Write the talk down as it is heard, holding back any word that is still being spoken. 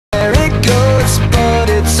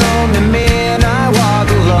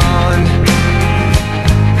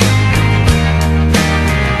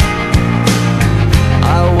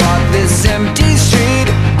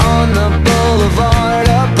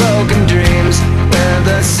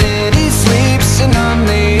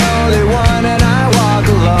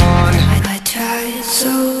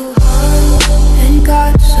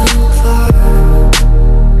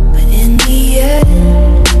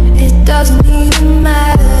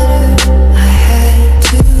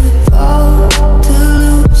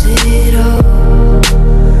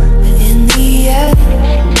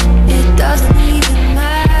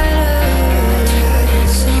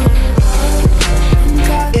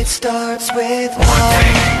with one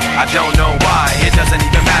thing, I don't know why. It doesn't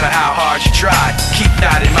even matter how hard you try. Keep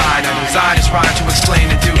that in mind, I designed this rhyme to explain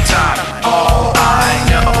in due time. All I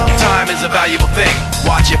know, time is a valuable thing.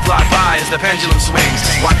 Watch it fly by as the pendulum swings.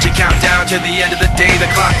 Watch it count down to the end of the day. The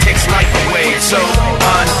clock takes life away, it's so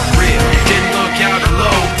unreal. Didn't look out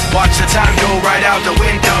below, watch the time go right out the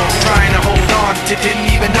window. Trying to hold on to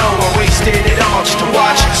didn't even know I wasted it all just to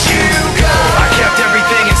watch you go. I kept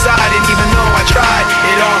everything inside, and even though I tried,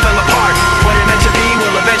 it all fell apart. What it meant to be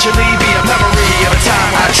will eventually be a memory of a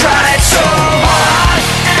time I tried so hard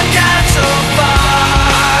and got so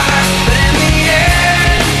far, but in the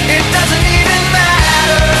end, it doesn't even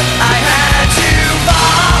matter. I had to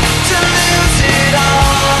fall to lose it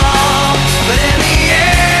all, but in the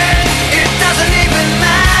end, it doesn't even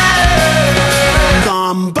matter.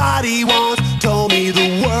 Somebody once told me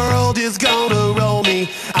the world is gonna roll me.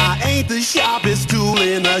 I ain't the sharpest tool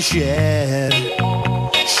in the shed.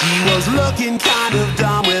 She was looking kind of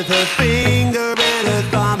dumb with her finger and her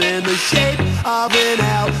thumb in the shape of an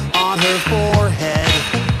L on her forehead.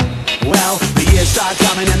 Well, the years start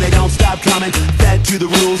coming and they don't stop coming. Fed to the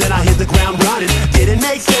rules and I hit the ground running. Didn't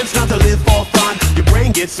make sense not to live for fun. Your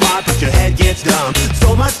brain gets smart but your head gets dumb.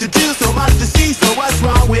 So much to do, so much to see. So what's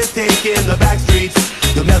wrong with taking the back streets?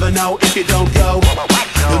 You'll never know if you don't go.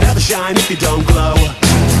 You'll never shine if you don't glow.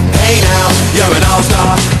 Hey now, you're an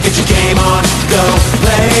all-star. Get your game on, go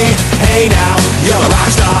play. Hey now, you're a rock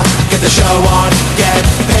star. Get the show on, get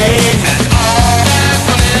paid. And all that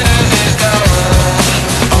glitters is gold.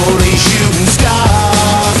 Only shooting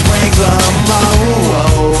stars break the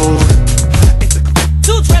mold.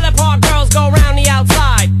 Two trailer park girls go round the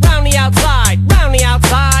outside, round the outside, round the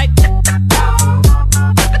outside.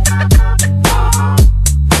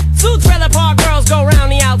 Two trailer park girls go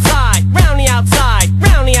round the outside, round the outside,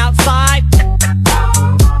 round the outside.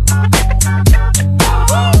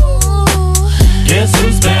 Guess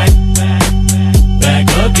who's back? Back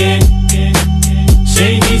again.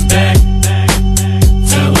 Shady's back.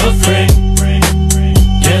 Tell a friend.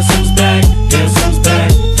 Guess who's back? Guess who's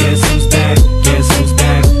back? Guess who's back? Guess who's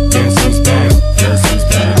back? Guess who's back? Guess who's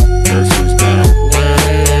back? Guess who's back?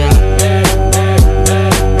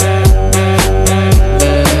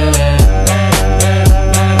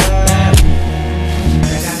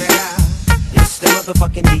 It's the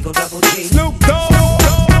motherfucking Eagle Double G. Snoop Dogg.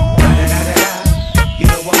 You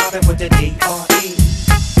know what happened with the D.R.E.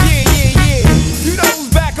 Yeah. You know who's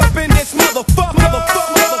back up in this motherfucker.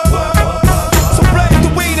 So blaze the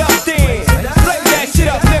weed up then. Blaze that shit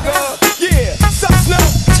up, nigga. Yeah. Sup, Snoop?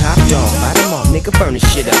 Top dog, light 'em off, nigga, burn this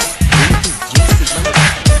shit up.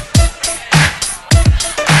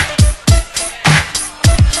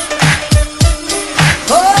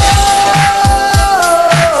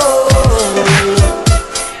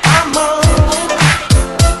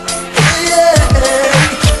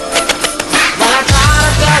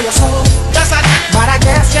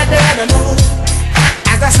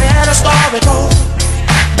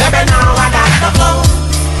 Baby, now I got the flow,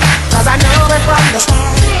 'cause I knew it from the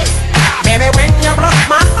start. Baby, when you broke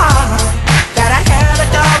my heart,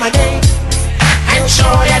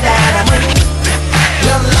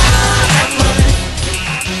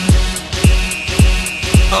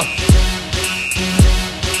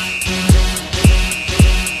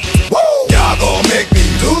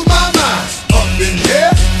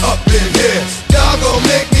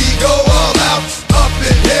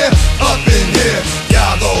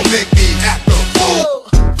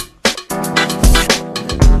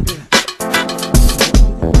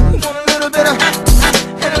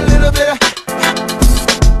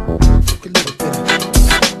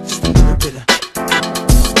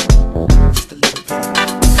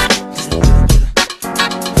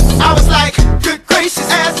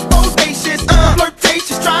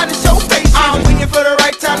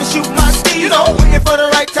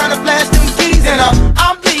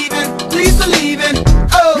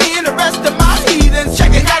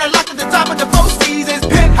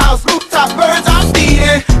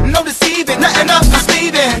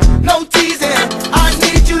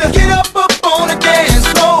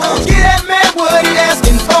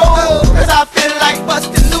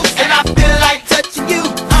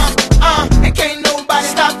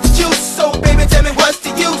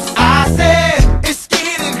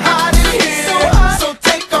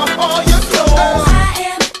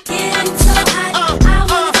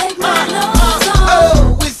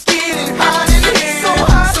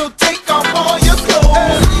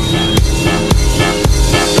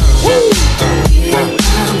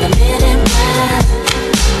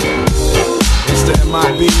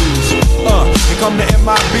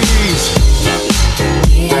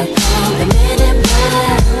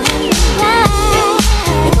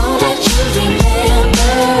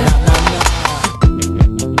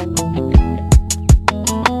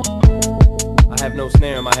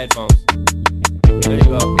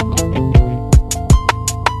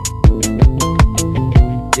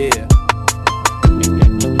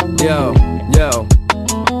 Yo, yo.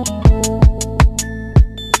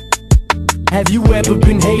 Have you ever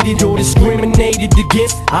been hated or discriminated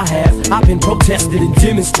against? I have. I've been protested and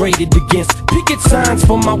demonstrated against. Picket signs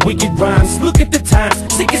for my wicked rhymes. Look at the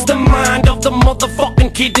times. Sick is the mind of the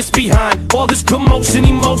motherfucking kid that's behind all this commotion.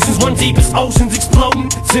 Emotions run deep as oceans exploding.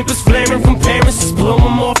 Tempers flaring from parents. Just blow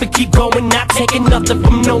them off and keep going. Not taking nothing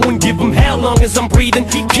from no one. Give them hell long as I'm breathing.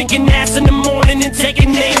 Keep kicking ass in the morning and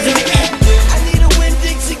taking names in the evening. I need a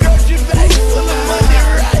Winn-Dixie grocery bag full of money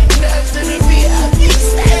right now to the VIP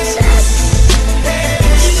section.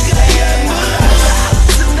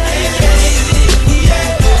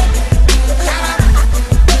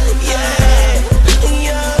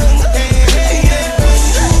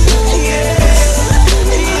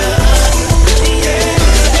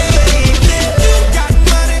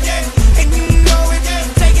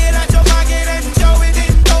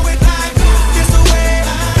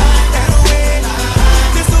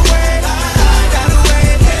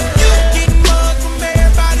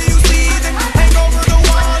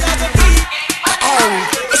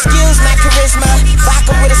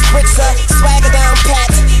 Swagger down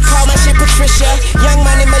pats, call my shit Patricia, young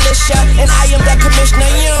money militia, and I am the commissioner.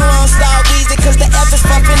 You don't want Star Weezy cause the F is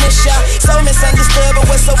for finisher. So misunderstood, but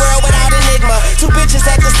what's the world without enigma? Two bitches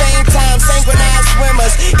at the same time, synchronized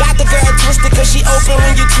swimmers. Got the girl twisted cause she open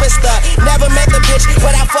when you twist her. Never met the bitch,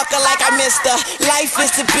 but I fuck her like I missed her. Life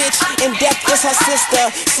is the bitch, and death is her sister.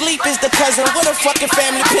 Sleep is the cousin, what a fucking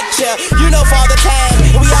family picture. You know Father Time,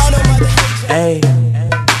 and we all know Mother. Hey,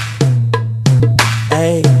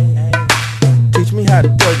 hey, teach me how to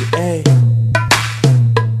do it, hey.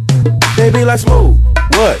 They be like, Smooth,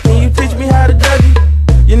 what? Can you teach me how to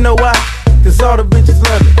Dougie? You know why? Cause all the bitches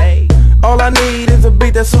love me, hey. All I need is a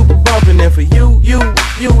beat that's super bumpin'. And for you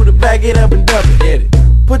to back it up and dump it, get it.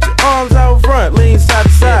 Put your arms out front, lean side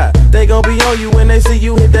to side. They gon' be on you when they see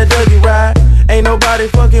you hit that Dougie ride. Ain't nobody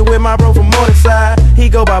fucking with my bro from Morningside. He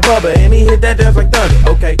go by Bubba and he hit that dance like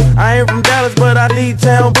thunder. Okay, I ain't from Dallas but I lead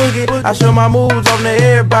town boogie. I show my moves on to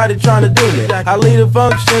everybody tryna do me. I lead the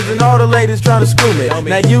functions and all the ladies tryna screw me.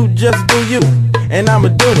 Now you just do you, and I'ma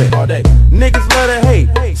do it all day. Niggas love to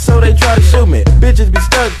hate, so they try to shoot me. Bitches be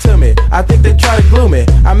stuck to me, I think they try to glue me.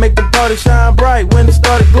 I make the party shine bright when it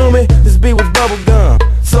started gloomy. This beat was bubble gum,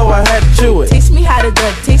 so I had to chew it. Teach me how to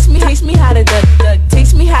duck, teach me how to duck,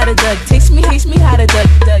 teach me how to duck, teach me how to duck.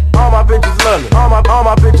 All my bitches love me, all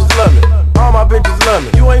my bitches love me, all my bitches love me.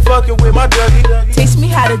 You ain't fucking with my Dougie. Teach me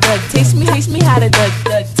how to duck, teach me how to duck,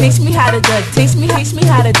 teach me how to duck, teach me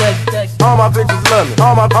how to duck. All my bitches love me,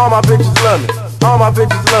 all my bitches love me, all my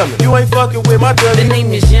bitches love me. You ain't fucking with my Dougie. The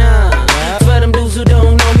name is Young. For them dudes who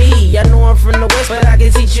don't know me, I know I'm from the West, but I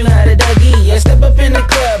can teach you how to Dougie. I step up in the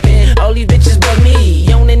club and all these bitches bug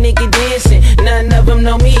me. On the nigga dancing, none of them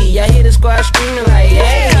know me. I hear the squad screaming like,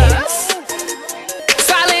 hey.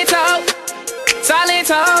 Solid talk, solid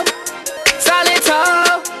talk, solid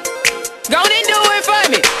talk. Go and do it for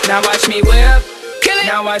me. Now watch me whip, kill it.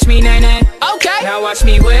 Now watch me nay-nay. Okay. Now watch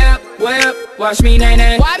me whip, watch me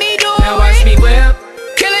nay-nay. Why me do it? Now watch me whip,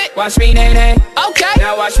 kill it. Watch me nay-nay. Okay.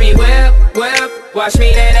 Now watch me whip, watch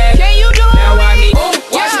me nay-nay. Can you do it? Now watch me, ooh,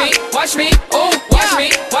 watch me, watch me, ooh, watch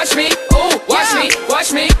me, watch me, ooh, watch me,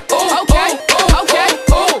 watch me, ooh, okay, okay,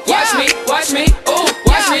 ooh, watch me, watch me, ooh,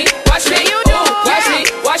 watch me, watch me, you do it? Watch me,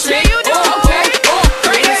 watch me, ooh, okay, ooh,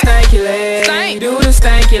 do the stanky leg, do the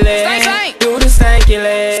stanky leg, do the stanky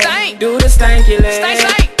leg, do the stanky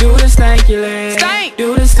leg, do the stanky leg,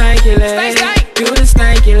 do the stanky leg, do the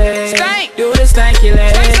stanky leg, do the stanky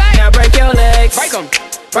leg. Now break your legs, break them,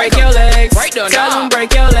 break your legs, break them. Tell them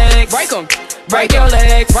break your legs, break them, break your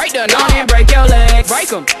legs, break them. Don't even break your legs, break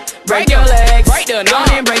them, break your legs, break them.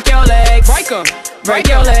 Don't even break your legs, break them, break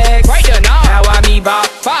your legs, break them. Now I me bop,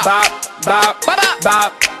 bop, bop, bop, bop,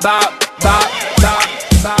 bop, bop, bop, bop,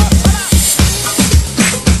 bop.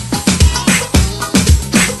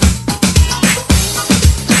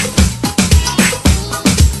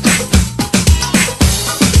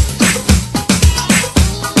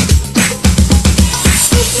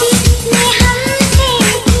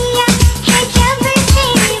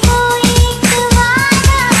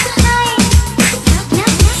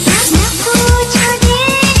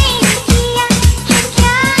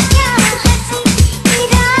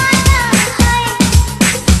 Dana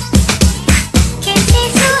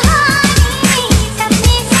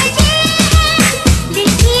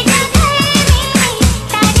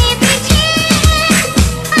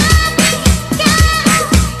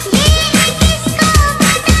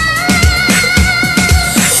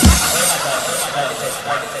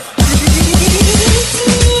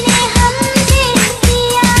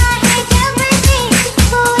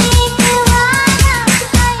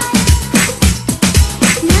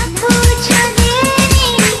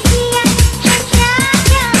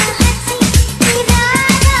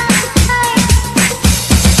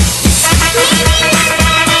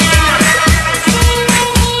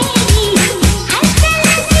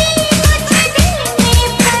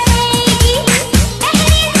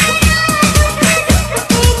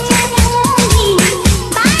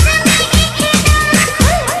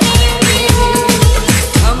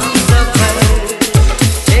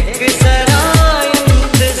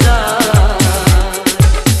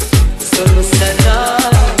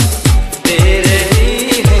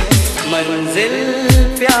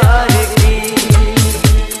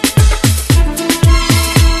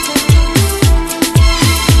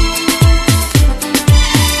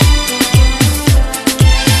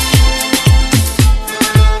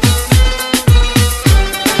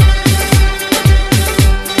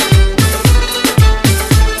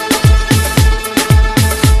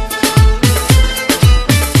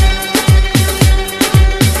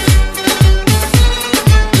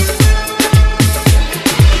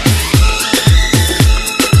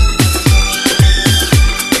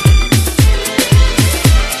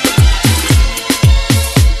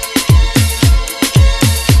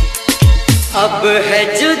है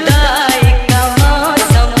जुदाई का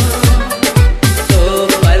मौसम तो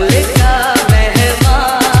पल का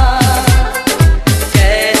मेहमान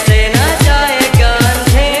कैसे न जाएगा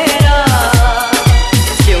अंधेरा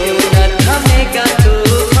क्यों न थमेगा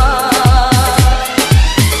तूफान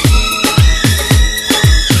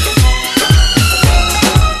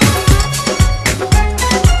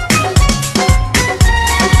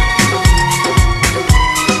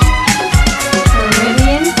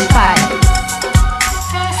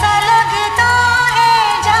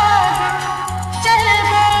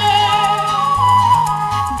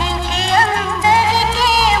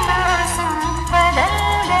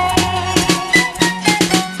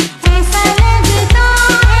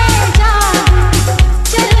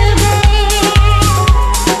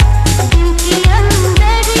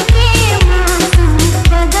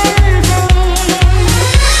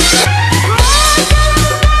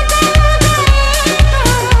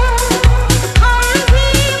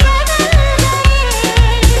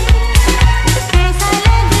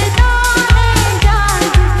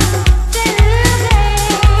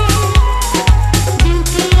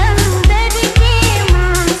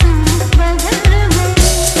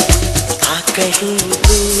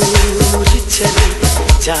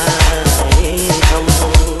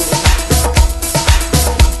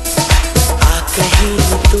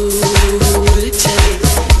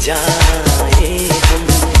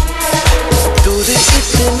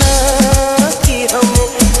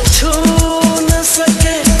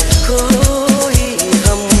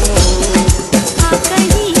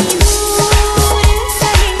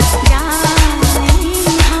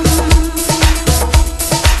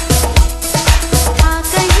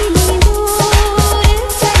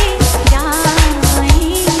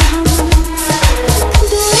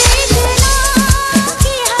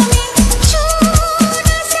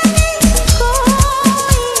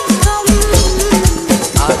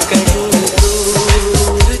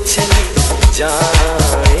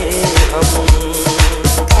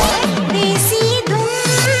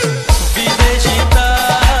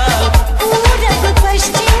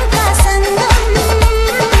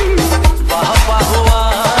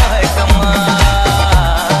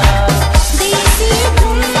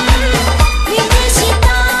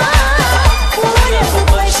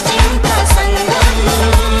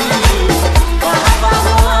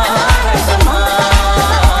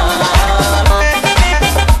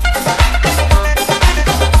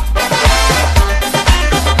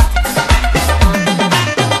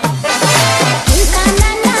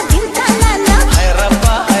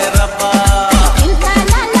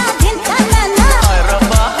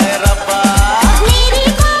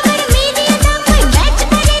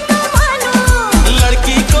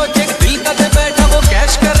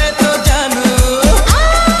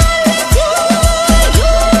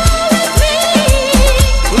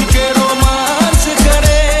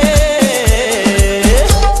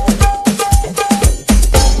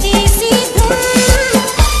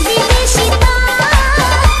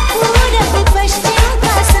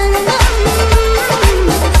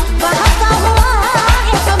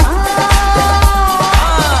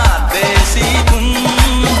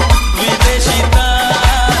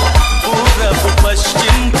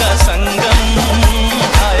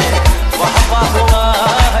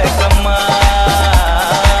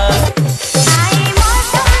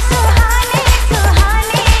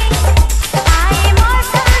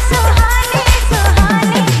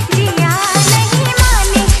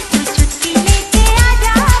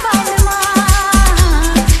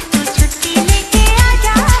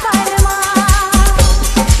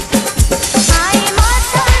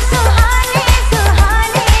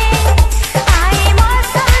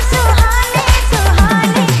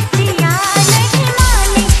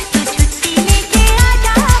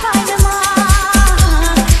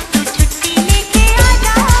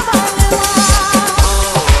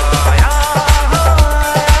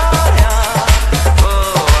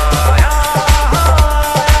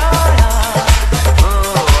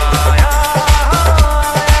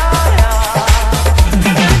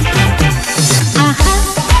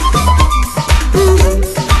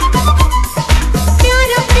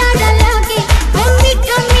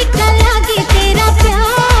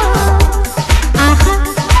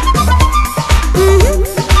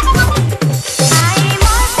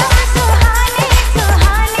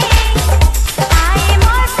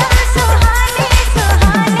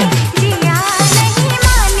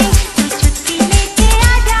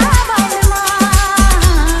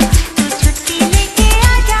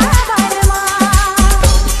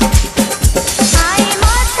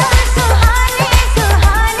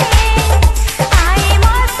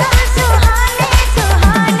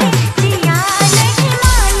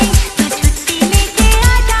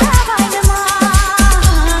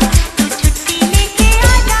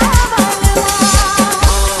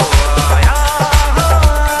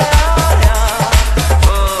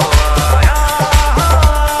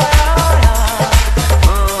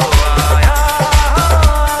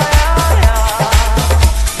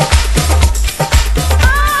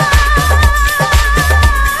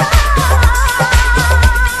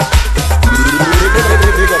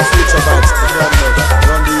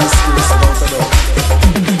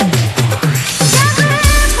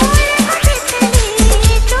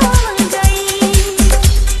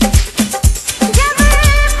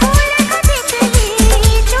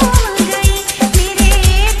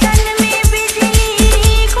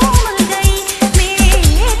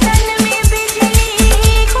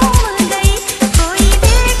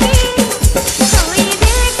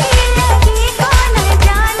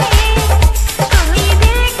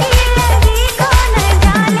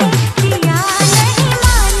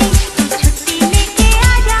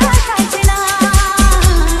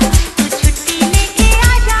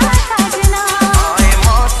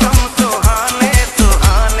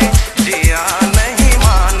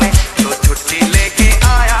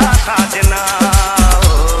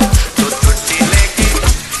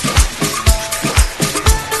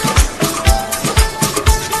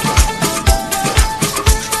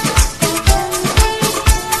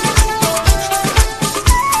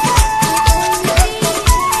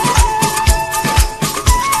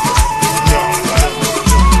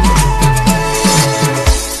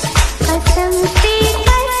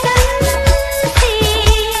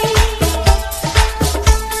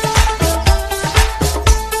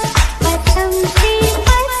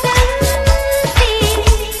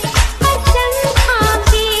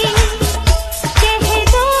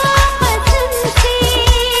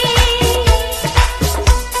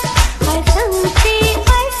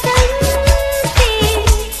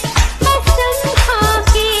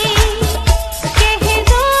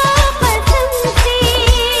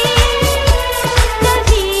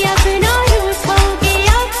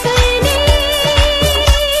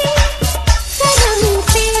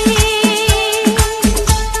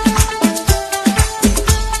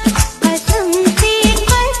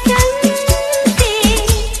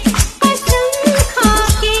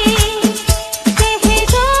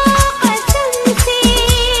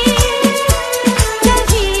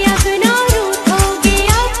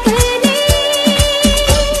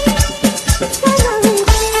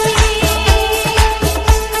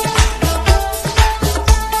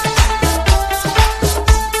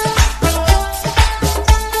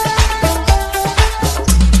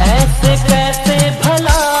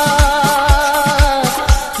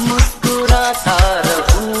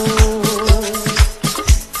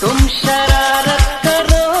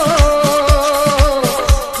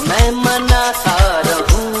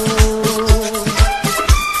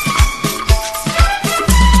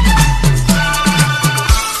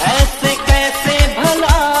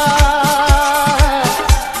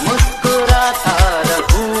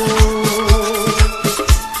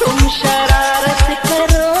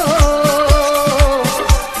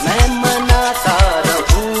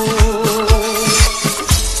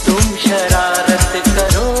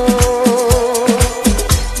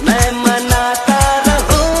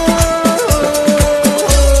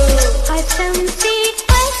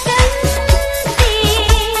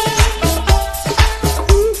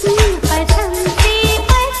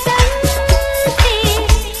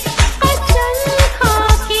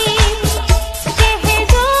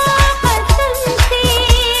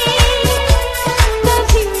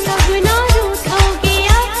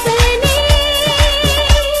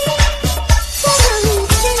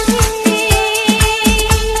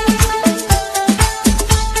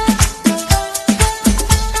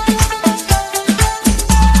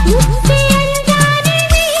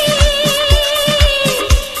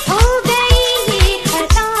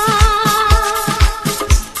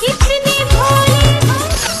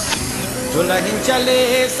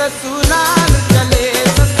ससुराल चले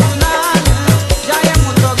ससुराल जाए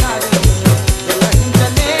मुतो घर दुल्हन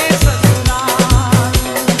चले ससुराल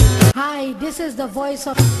Hi, this is the voice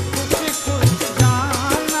of कुछ कुछ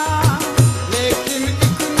जाना लेकिन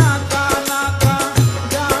एक नाता नाता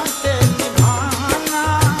जाते निभाना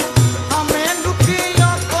हमें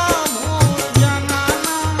दुखियों को भूल जाना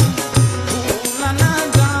भूल न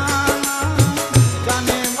जाना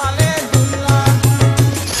जाने वाले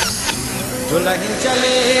दुल्हन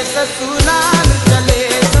चले ससुराल चले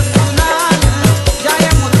ससुराल जाए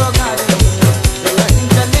मुतो घर दुल्हन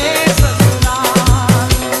चले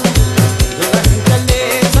ससुराल दुल्हन चले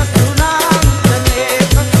ससुराल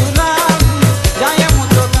जाए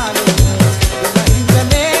मुतो घर दुल्हन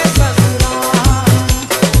चले ससुराल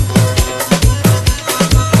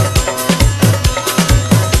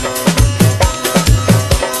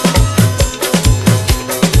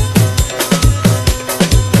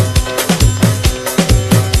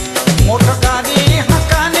मोटर गाड़ी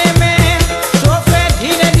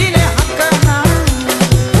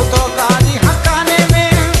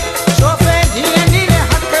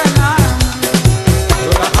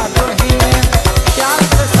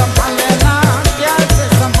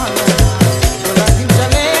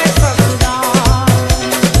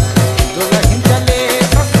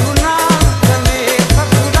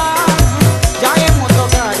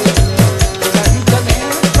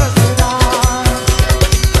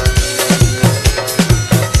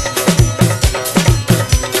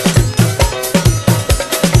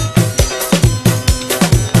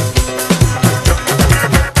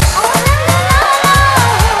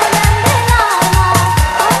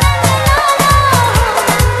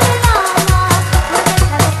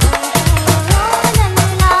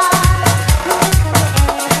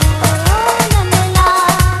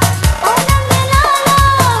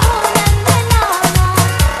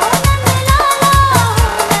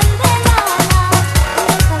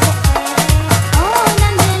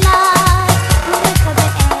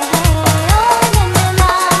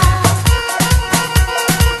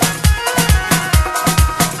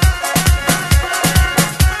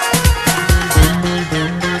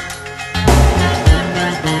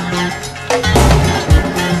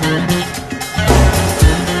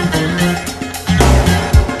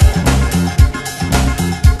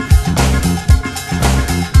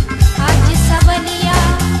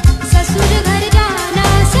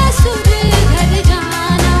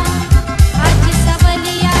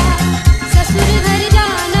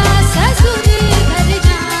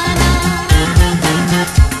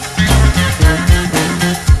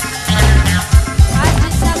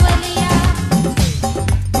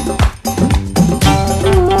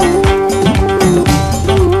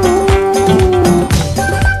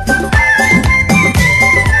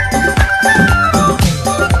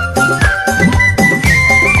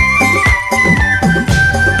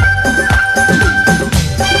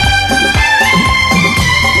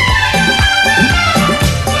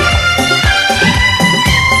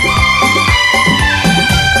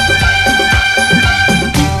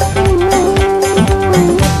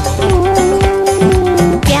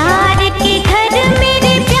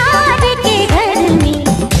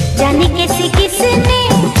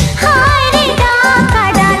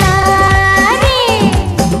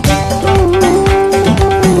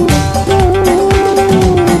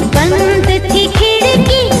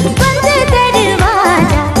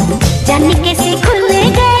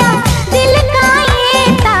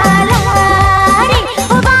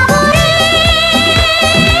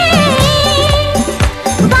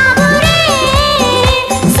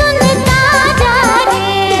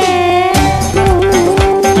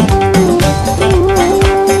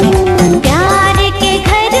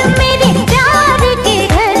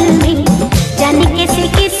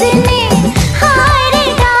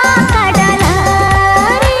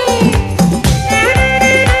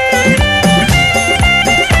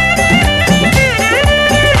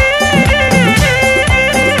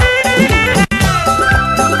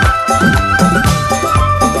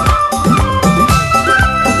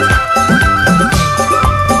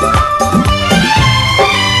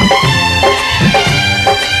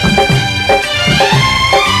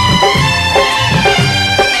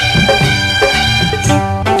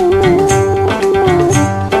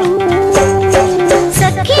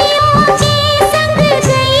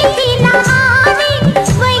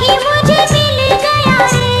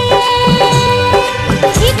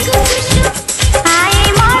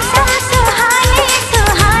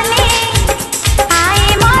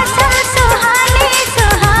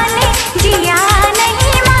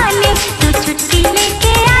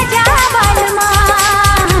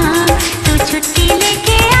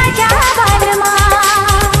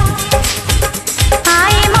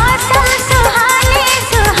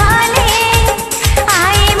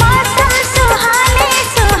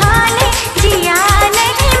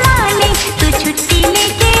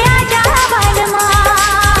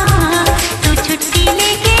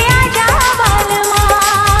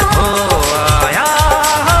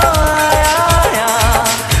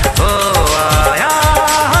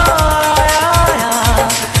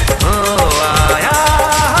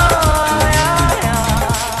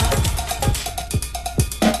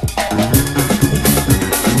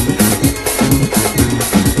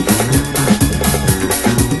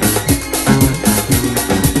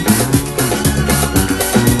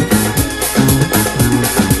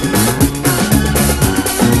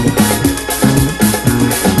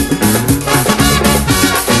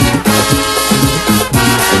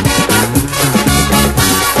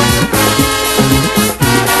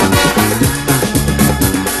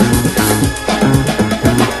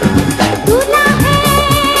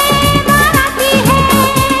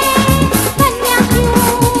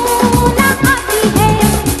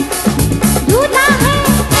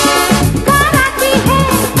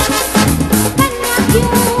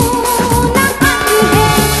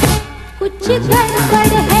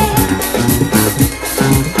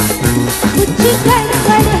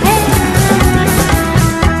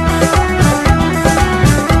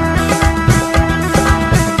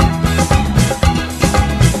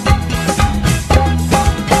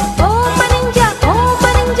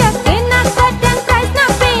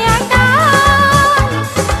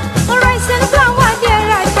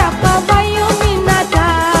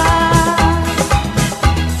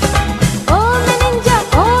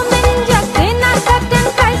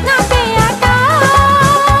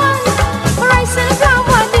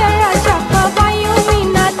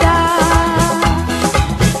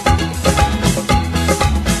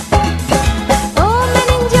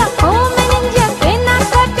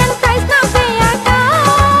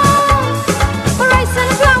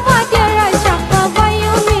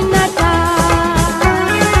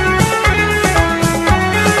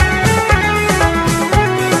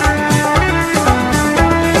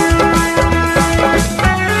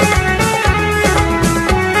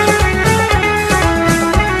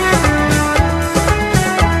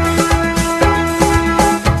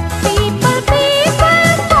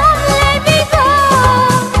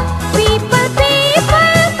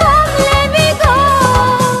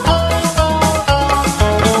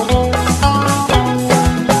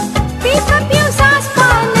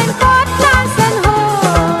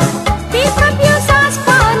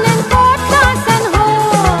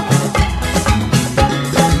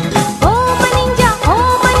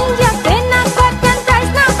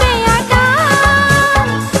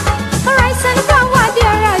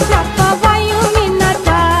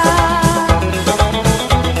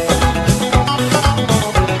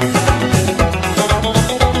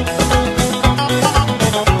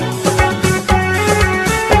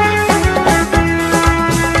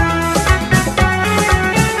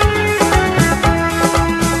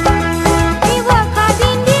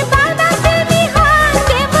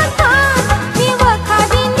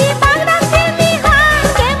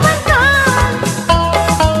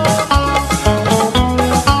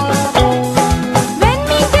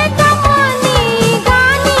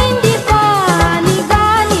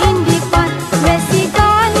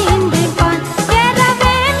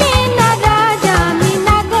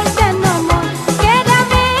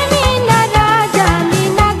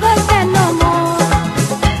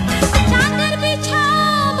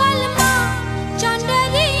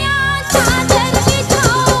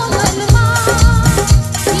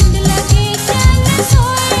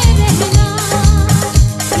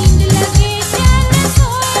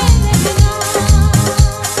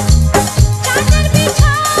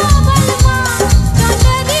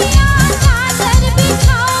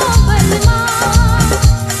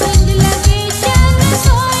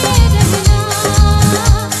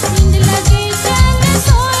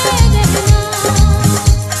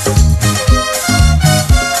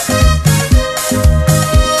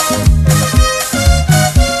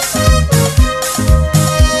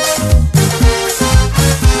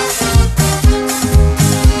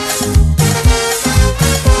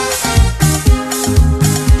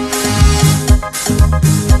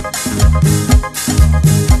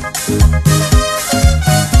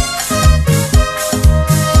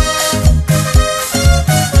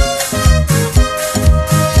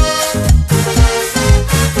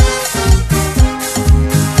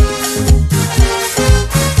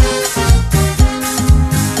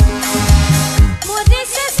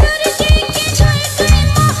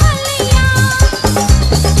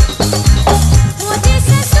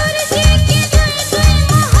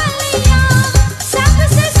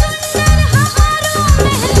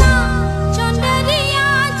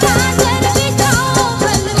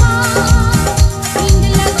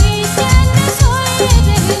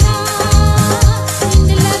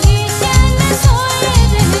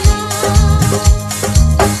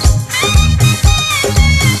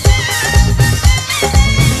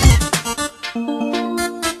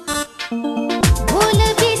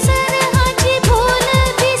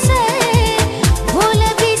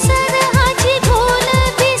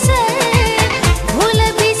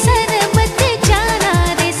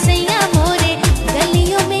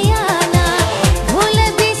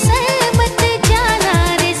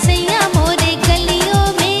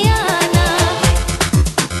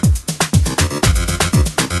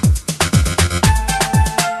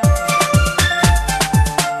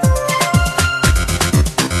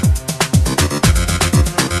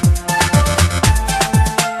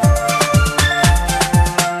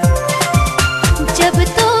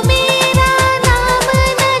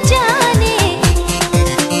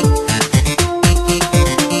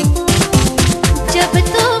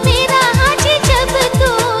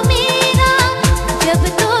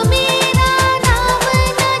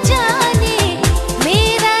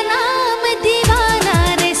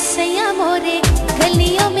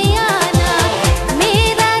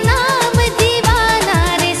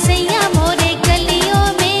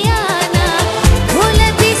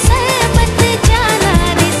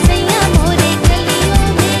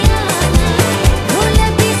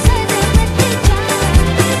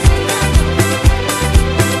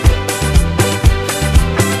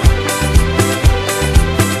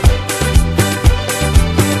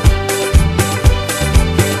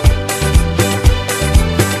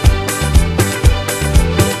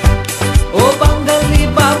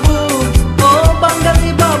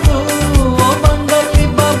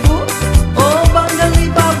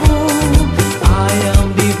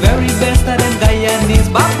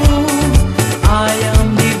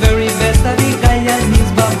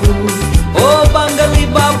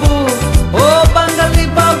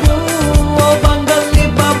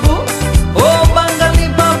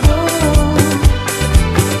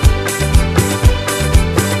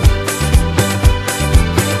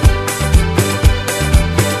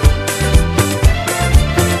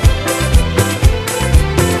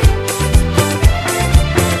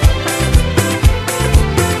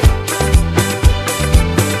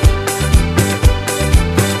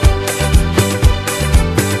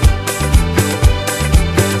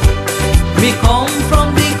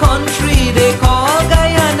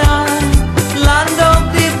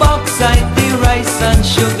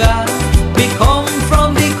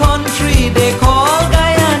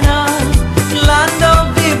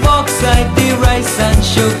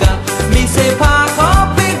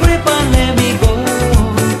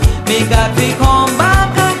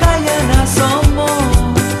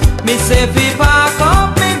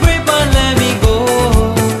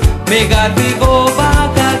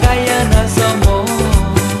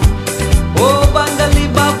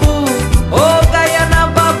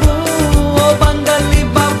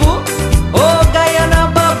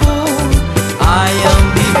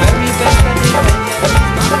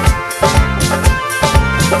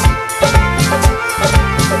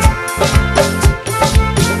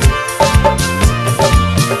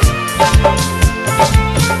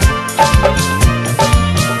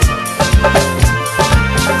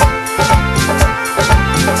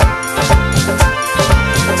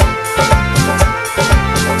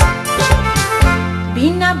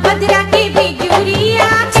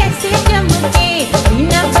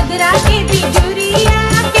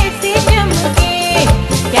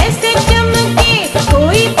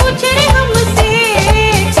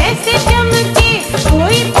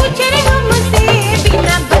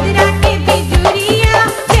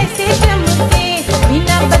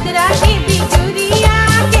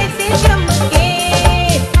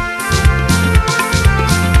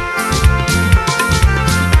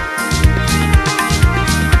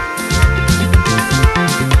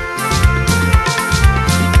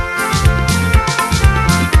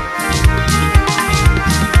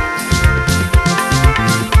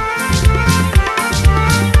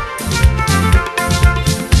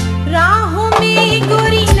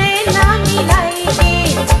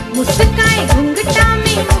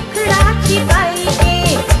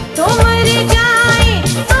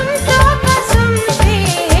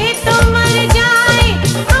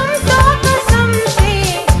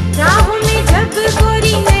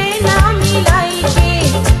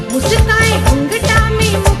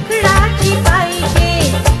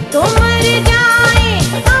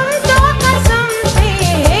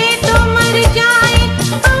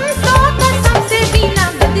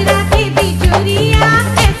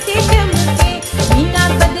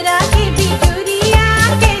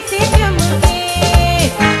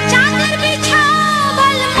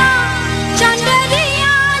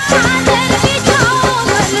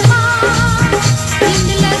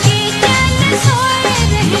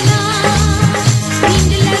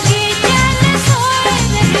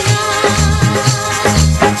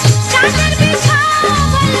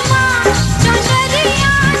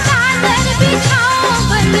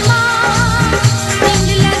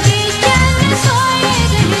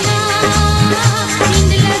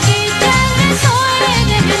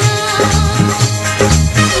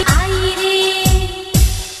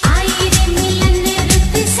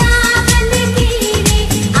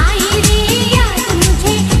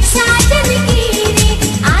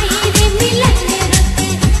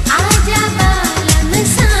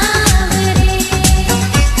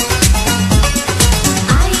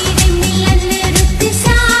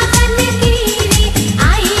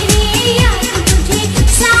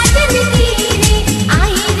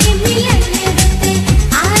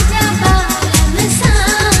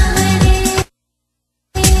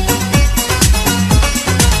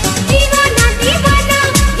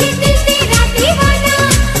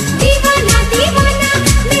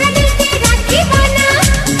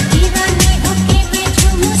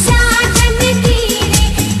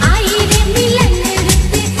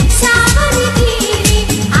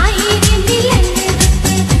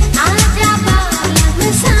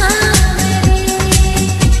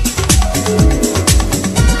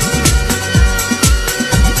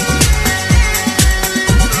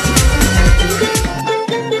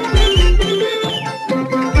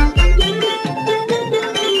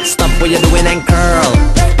what you're doing and curl.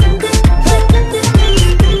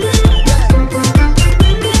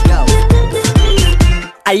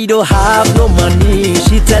 I don't have no money,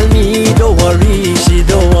 she tell me don't worry, she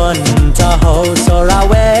don't want a house or a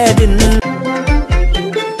wedding.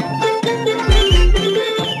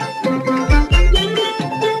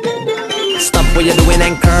 Stop what you're doing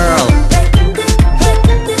and curl.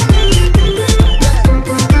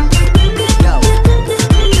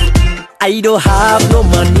 I don't have no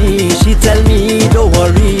money, she tell me don't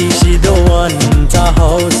worry, she don't want a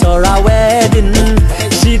house or a wedding.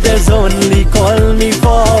 She does only call me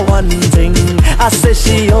for one thing. I say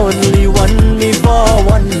she only want me for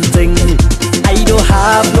one thing. I don't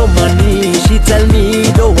have no money, she tell me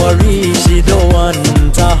don't worry, she don't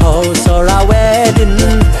want a house or a wedding.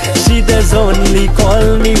 She does only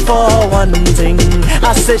call me for one thing.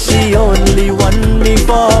 I say she only want me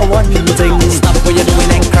for one thing. Stop what you're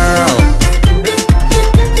doing and curl.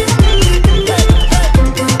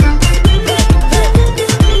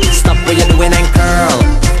 Stop what you're doing and curl.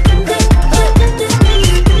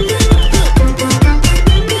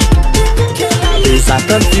 It's a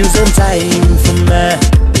confusing time for me.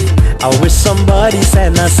 I wish somebody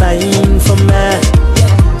send a sign for me.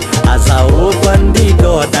 As I open the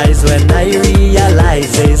door, that's when I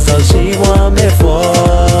realize it's all she want me for.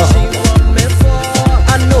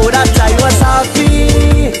 I know that I was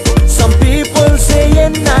happy. Some people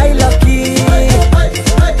saying I lucky.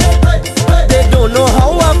 They don't know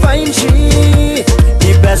how I find she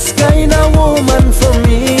the best kind of woman for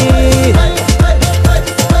me.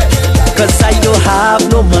 Cause I don't have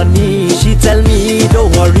no money, she tell me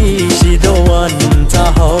don't worry, she don't want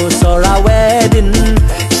a house or a wedding.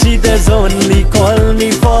 She does only call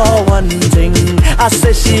me for one thing. I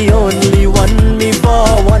say she only want me for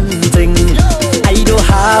one thing. I don't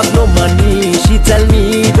have no money, she tell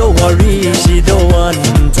me don't worry, she don't want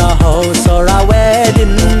a house or a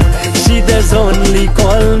wedding. She does only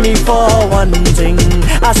call me for one thing.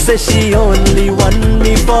 I say she only want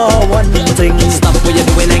me for one thing. Stop what you're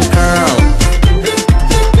doing and curl.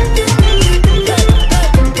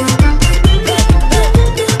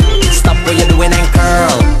 Stop what you're doing and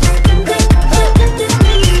curl.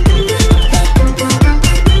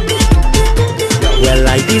 Well,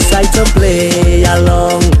 I decide to play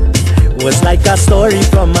along. Was like a story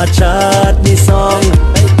from a chutney song.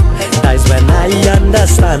 That's when I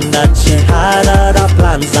understand that she had other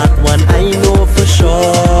plans. That one I know for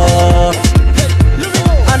sure.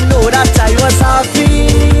 I know that I was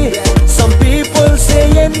happy. Some people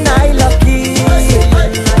saying I lucky.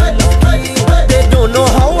 They don't know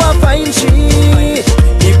how I find she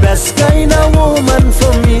the best kind of woman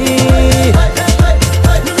for me.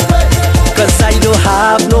 Cause I don't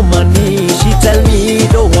have no money, she tell me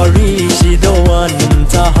don't worry, she don't want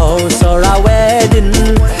a house or a wedding.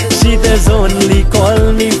 She does only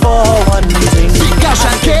call me for one thing. Gosh,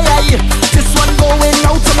 okay, this one going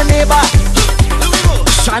out to my neighbor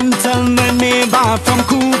Chantal, my neighbor from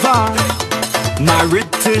Cuba.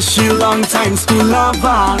 Married to she long time school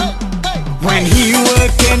lover. When he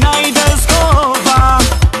working I just cover.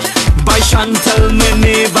 By Chantal, my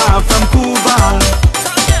neighbor from Cuba.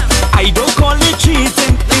 I don't call it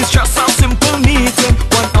cheating, it's just a simple meeting.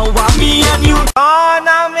 1 hour me and you.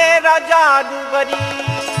 गाना मेरा जादूगरी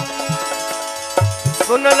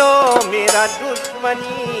सुन लो मेरा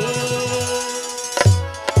दुश्मनी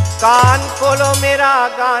कान खोलो मेरा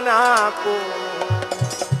गाना को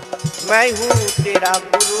मैं हूँ तेरा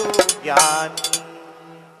गुरु ज्ञानी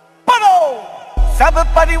पढ़ो सब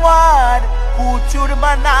परिवार पूछुर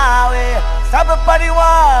मनावे सब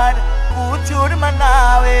परिवार पूछुर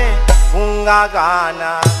मनावे गुंगा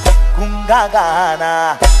गाना गुंगा गाना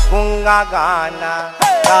गुंगा गाना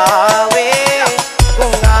गावे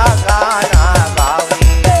गुंगा गाना गावे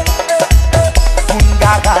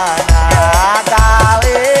गुंगा गाना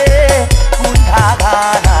गावे गुंगा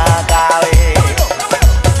गाना गावे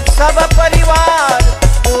सब परिवार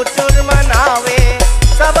पूछुर मनावे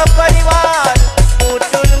सब परिवार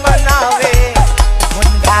पूछुर मनावे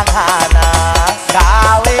गुंगा गाना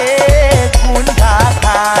गावे गुंगा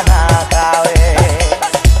गाना गावे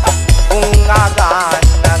गुंगा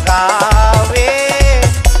गाना गावे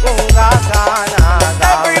गुंगा गाना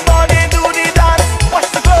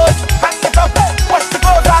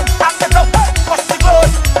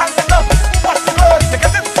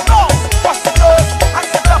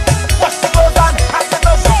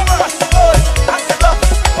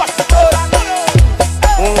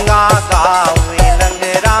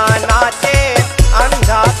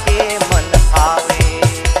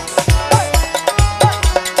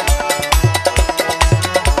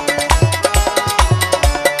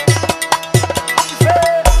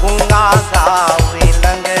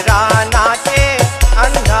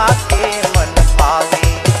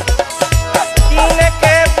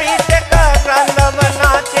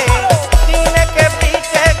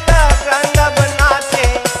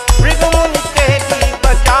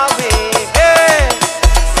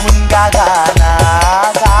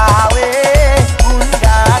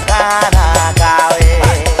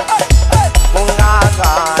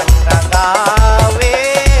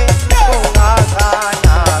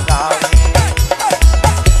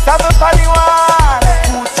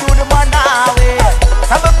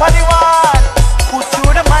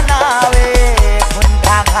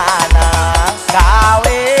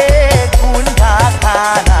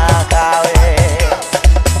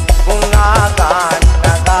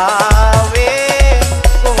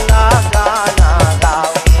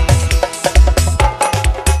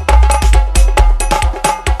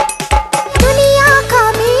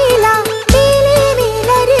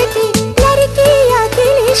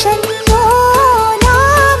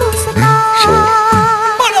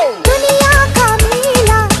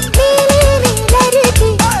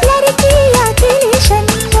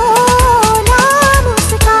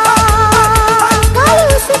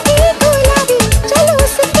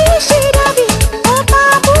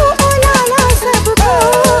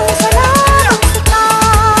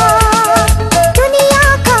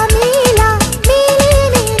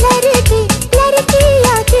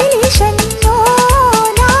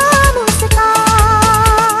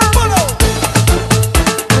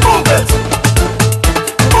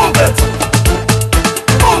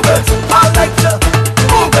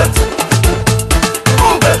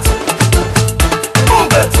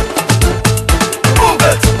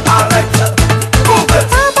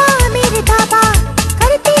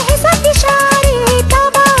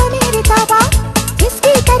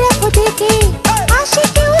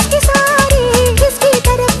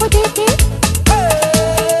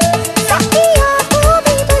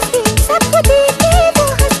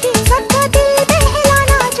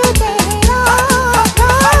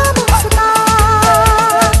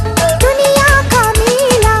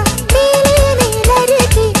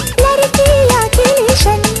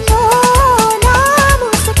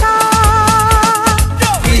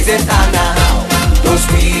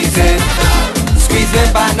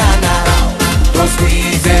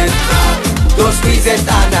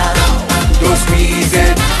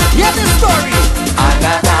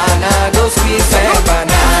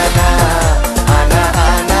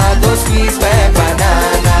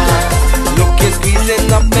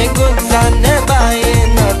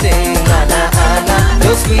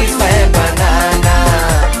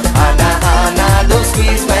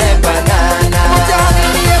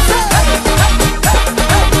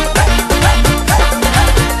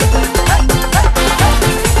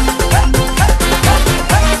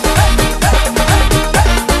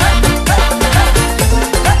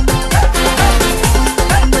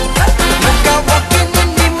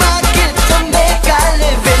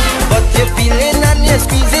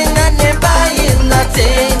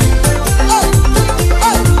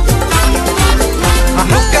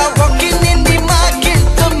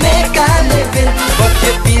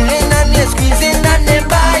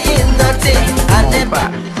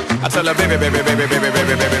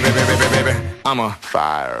I'm a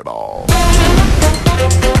fireball. I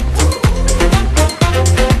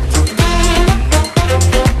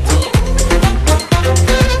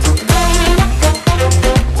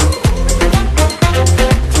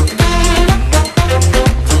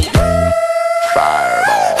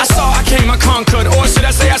saw, I came, I conquered, or should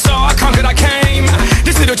I say I saw, I conquered, I came.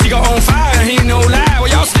 This little chico on fire, he ain't no lie. Well,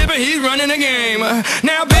 y'all slipping, he's running the game.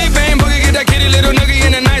 Now big bang boogie, get that kitty little noogie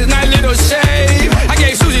in a nice little shave. I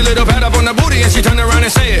gave Susie a little pat up on the booty and she turned around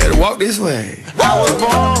and said, walk this way. I was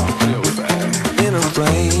born in a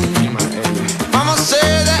plane. Mama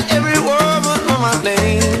said that every word was on my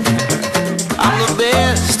name. I'm the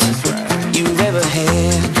best you've ever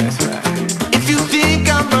had. If you think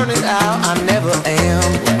I'm burning out, I never am.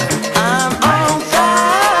 I'm on fire.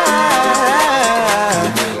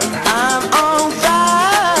 I'm on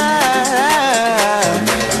fire.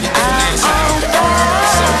 I'm on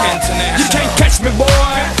fire. You can't catch me, boy.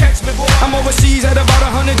 I'm overseas at about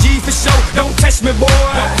 100 G for show. Don't test me, boy.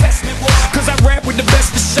 Cause I rap with the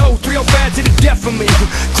best of show. 305 to the death of me.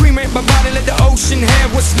 Cremate my body, let the ocean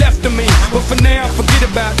have what's left of me. But for now, forget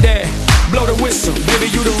about that. Blow the whistle, baby,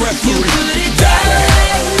 you the referee. You put it down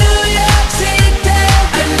like New York City.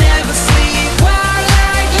 I never sleep wild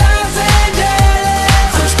like Los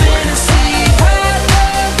Angeles. I'm spinning sleep wild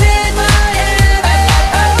up in my head.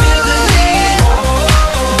 I feel the need,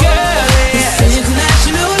 girl, it's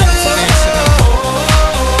international love.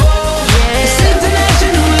 It's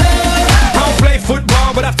international love. I don't play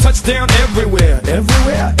football, but I've touched down everywhere.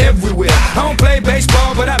 Everywhere, everywhere. I don't play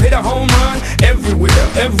baseball, but I've hit a home run everywhere,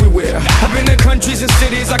 everywhere. I've been to countries and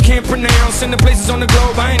cities I can't pronounce, and the places on the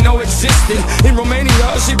globe I ain't know existed. In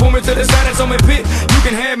Romania, she pulled me to the side and told me, "Pit, you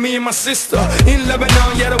can have me and my sister." In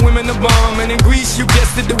Lebanon, yeah, the women the bomb. And in Greece, you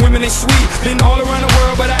guessed it, the women they sweet. Been all around the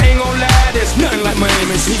world, but I ain't gon' lie, there's nothing like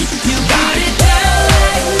Miami's heat. You put it down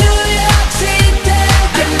like New York City.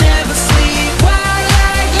 I never sleep wild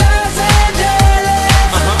like Los Angeles.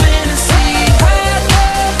 I'm spinning sleep wild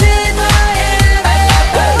up in my head.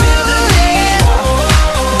 I feel the need,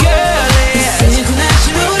 girl, it's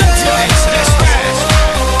international love.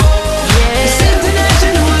 It's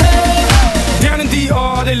international love. Down in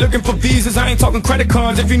DR, they looking for visas. I ain't talking credit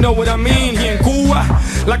cards, if you know what I mean. Here in Cuba,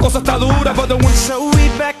 la cosa está dura, but the one. So we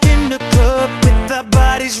back in the club with our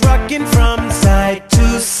bodies rocking from side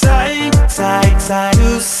to side, side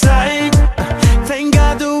to side. Thank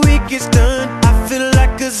God the week is done. I feel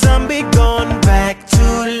like a zombie gone back to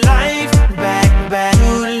life, back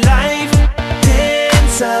to life.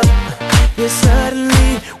 Hands up, yeah,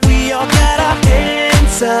 suddenly we all got our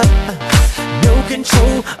hands up. No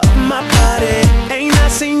control of my body. Ain't I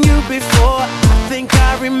seen you before? I think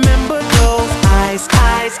I remember those eyes.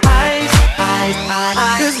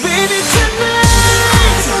 Cause baby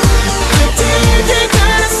tonight, the DJ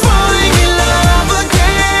got us falling in love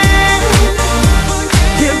again.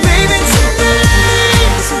 Yeah, baby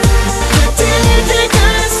tonight, the DJ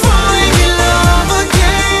got us falling in love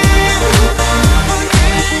again.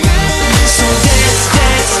 So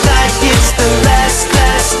dance like it's the last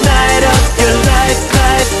night of your life.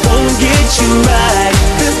 Life won't get you right.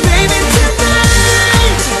 Cause baby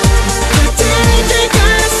tonight, the DJ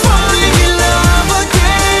got us falling in love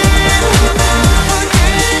again.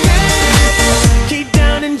 Keep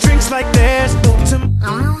down and drinks like there's no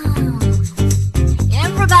tomorrow.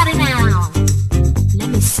 Everybody now, let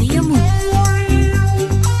me see you move.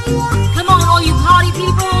 Come on, all you party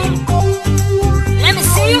people, let me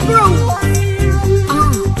see you groove.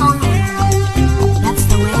 That's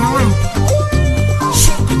the way I like it.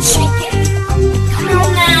 Shake it, shake it.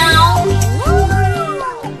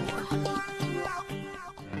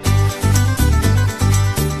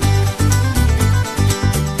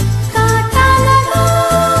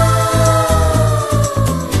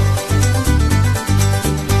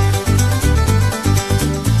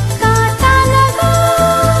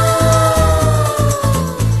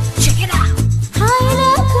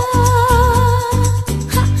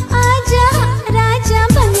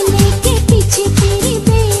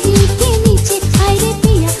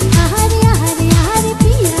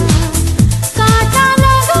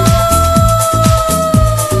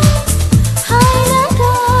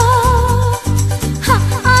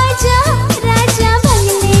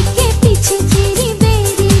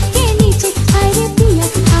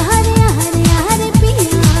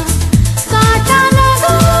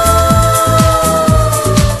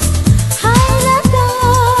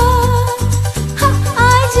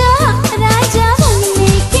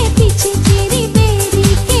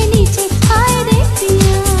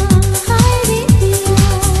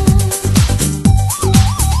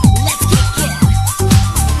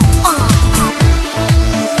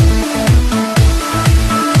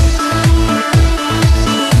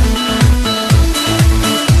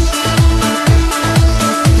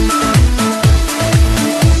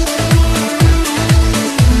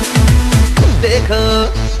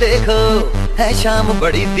 है शाम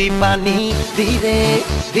बड़ी दीवानी धीरे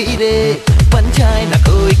धीरे बन जाए ना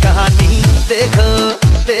कोई कहानी देखो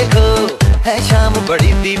देखो है शाम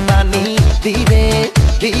बड़ी दीवानी धीरे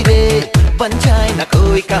धीरे बन जाए ना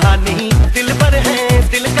कोई कहानी दिल पर है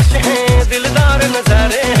दिलकश है दिलदार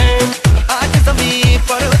नजारे हैं आज ज़मीं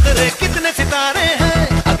पर उतरे कितने सितारे हैं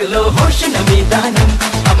अगलो होश नमी दानम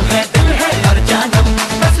अब है दिल है और जानम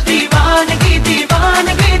बस दीवानगी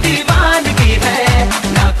दीवानगी दीवानगी है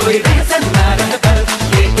ना कोई रहसन ना रहबर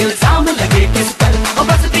ये इल्जाम लगे किस पर ओ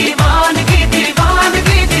बस दीवानगी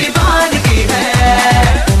दीवानगी दीवानगी है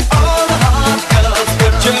All the hot girls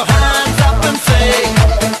put your hands up and say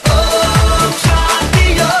oh Shanti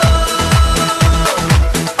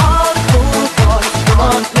all the cool boys come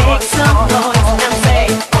on make some noise and say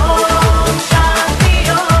oh Shanti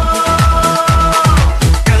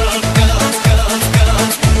girls girls girls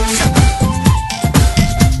girls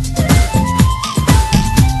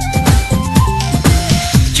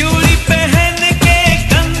चूड़ी पहन के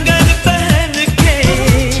कंगन पहन के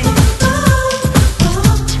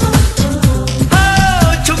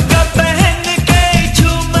झुमका पहन के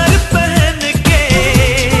झूमर पहन के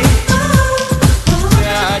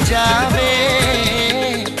राजा वे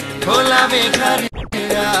भोला वे घर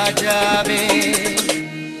राजा वे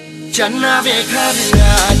चन्ना वे घर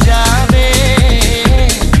राजा वे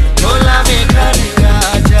भोला वे घर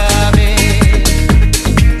राजा वे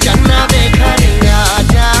चन्ना वे घर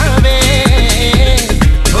राजा वे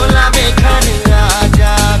भोला वे घर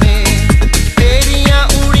राजा वे तेरियां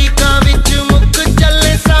उड़ी का विच मुक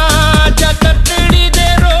चले साजा ततड़ी दे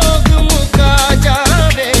रोग मुका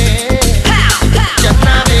जावे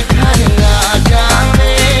चन्ना वे घर राजा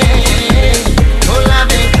वे भोला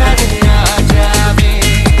वे घर राजा वे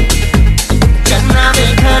चन्ना वे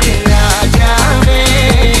घर राजा वे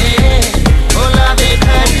भोला वे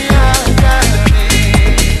घर राजा वे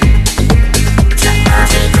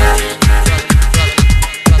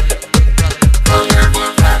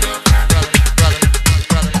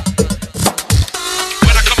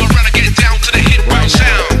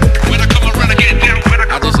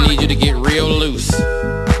I just need you to get real loose.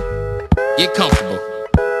 Get comfortable.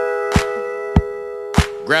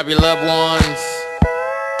 Grab your loved ones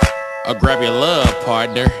or grab your love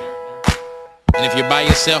partner. And if you're by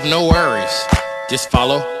yourself, no worries. Just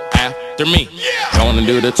follow after me. Gonna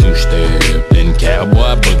do the two-step, then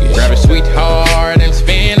cowboy boogie. Grab a sweetheart and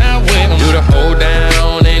spin out with 'em. Do the hold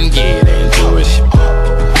down and get into it.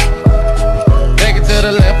 Take it to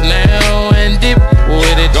the left now and dip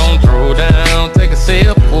with it. Don't throw down, take a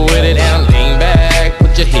sip with it. Now lean back,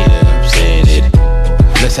 put your hips in it.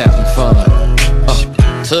 Let's have some fun.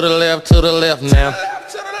 To the left now.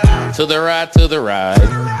 To the right.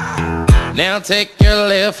 Now take your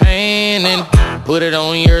left hand and put it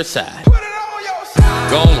on your side.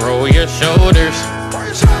 Gon' roll your shoulders.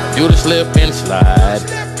 Do the slip and slide.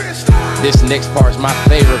 This next part's my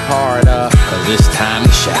favorite part, cause it's time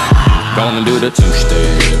to shine. Gonna do the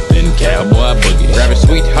two-step, then cowboy boogie. Grab a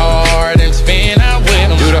sweetheart and spin out with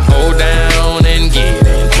 'em. Do the hold down and get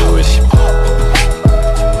into it.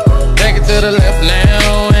 Take it to the left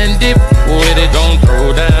now and dip with it. Don't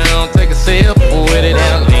throw down, take a sip with it.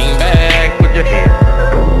 Now lean back, put your head.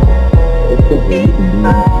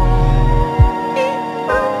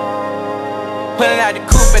 Pulling out the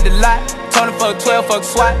coupe at the lot. Told him fuck 12, fuck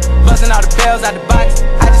SWAT. Busting all the bells out the box.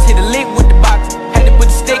 I just hit a lick with the box. Had to put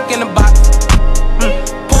the stick in the box.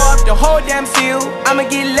 Pour up the whole damn seal. I'ma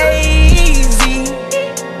get lazy.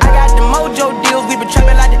 I got the mojo deals. We been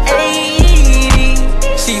trapping like the 80s.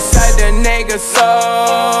 She said the nigga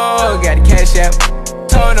so got the cash out.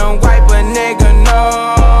 Told him wipe a nigga no.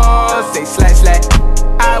 Say slash slash.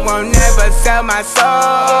 I won't never sell my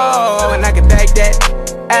soul. And I can take that.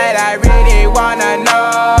 And I really wanna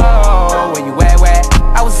know where you at, where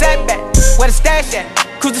I was at back, where the stash at.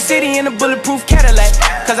 Cruise the city in a bulletproof Cadillac.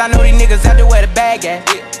 Cause I know these niggas out there where the bag at.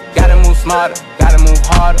 Gotta move smarter, gotta move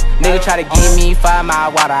harder. Nigga try to give me 5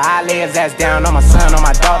 mile water. I lay his ass down on my son, on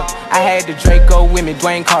my daughter. I had the Draco with me,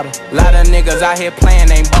 Dwayne Carter. Lot of niggas out here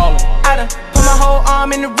playing, ain't ballin'. I done put my whole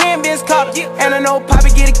arm in the rim, Vince Carter. And I know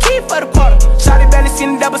Poppy get a key for the Potter. Shawty barely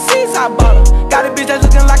seen the double C's, I bought her. Got a bitch that's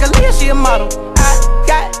looking like a Leah, she a model. I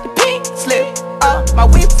got the pink slip, my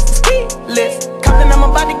whip is keyless. Compton, I'm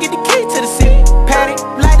about to get the key to the city. Patty,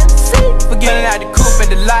 light up the seat. Forgetting out the coupe at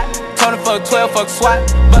the lot. Told him fuck 12, fuck SWAT.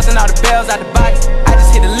 Busting all the bells out the box. I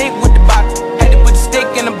just hit a lick with the box. Had to put the stick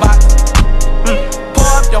in the box.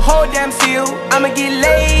 Pour up the whole damn seal. I'ma get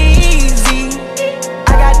lazy.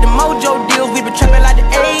 I got the mojo deals. We been trapping like the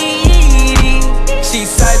 80s. She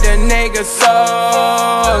said the nigga so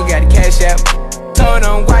got the cash out. Told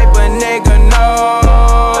him wipe a nigga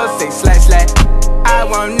no. Say slash slash.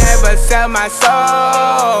 won't never sell my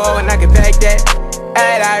soul, and I can fake that.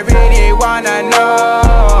 And I really wanna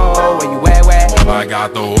know where you at, where? I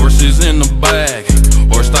got the horses in the back,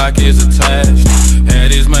 horse stock is attached.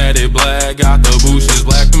 Head is matted black, got the bushes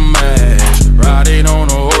black to match. Riding on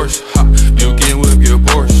a horse, ha, you can whip your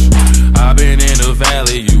Porsche. I been in the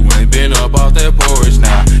valley, you ain't been up off that porch.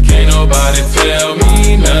 Now, can't nobody tell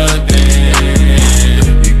me nothing.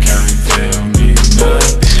 You can't tell me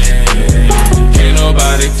nothing. Can't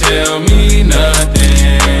nobody tell me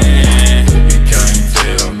nothing. You can't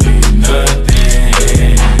tell me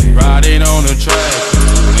nothing. Riding on the track,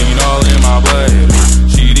 lean all in my blood.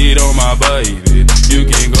 Cheated on my baby, you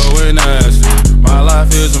can go and ask her. My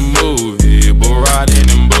life is a movie, bull riding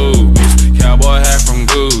in boobies. Cowboy hat from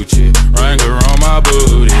Gucci, Wrangler on my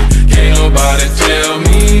booty. Can't nobody tell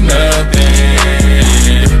me nothing.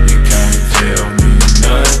 You can't tell me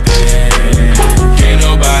nothing. Can't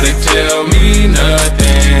nobody tell me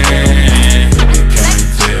nothing. You can't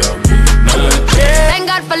tell me nothing. Thank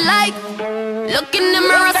God for light. Look in the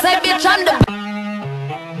mirror, say bitch I'm the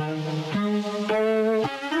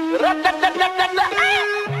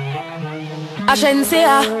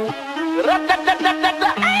Ashensia.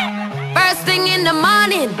 First thing in the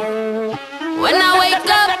morning, when I wake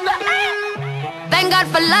up, thank God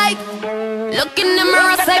for light. Look in the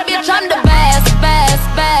mirror, say bitch I'm the best, best,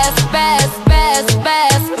 best, best, best,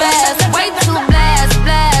 best, best. Way too blessed,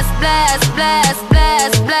 blessed, blessed, blessed,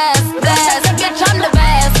 blessed, blessed, blessed. Bitch I'm the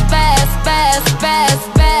best, best, best, best,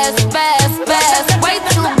 best, best, best. Way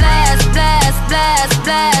too blessed, blessed, blessed,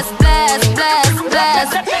 blessed, blessed, blessed,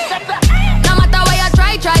 blessed. No matter where you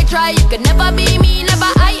try, you can never be me,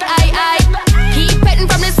 never I. Keep petting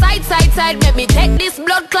from the side, make me take this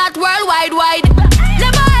blood clot worldwide, wide.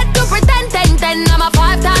 Never had to pretend, 10. I'm a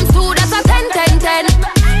 5 times 2, that's a 10.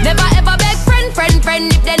 Never ever beg friend.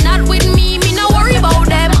 If they're not with me, no worry about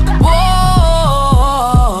them. Whoa,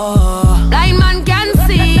 blind man can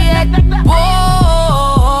see it.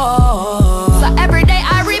 Whoa, so every day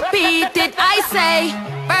I repeat it. I say,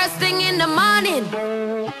 first thing in the morning,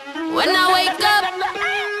 when I wake up,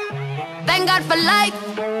 thank God for life.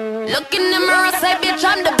 Look in the mirror, say bitch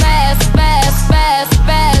I'm the best, best, best,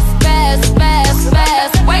 best, best, best,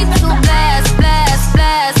 best. Way too blessed, blessed,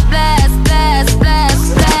 blessed, blessed, blessed,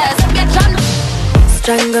 blessed, blessed. Bitch I'm the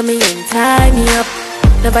strangle me and tie me up.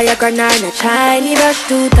 Never your granite, no shiny brush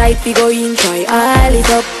too tight. We go in, try all it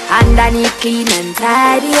up. Underneath clean and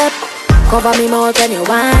tidy up. Cover me mouth when you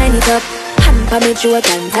wind it up. Hand for me throat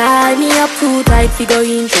and tie me up too tight. We go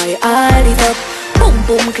in, try all it up.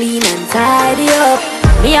 Boom clean and tidy up.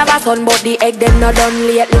 Me have a son but the egg them not done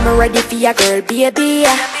lately. Me ready for your girl baby.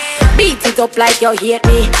 Beat it up like you hate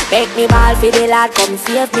me. Make me ball for the lad come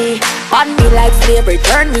save me. On me like slavery,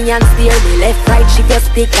 turn me and steer me. Left right shift your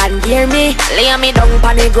stick and gear me. Lay me down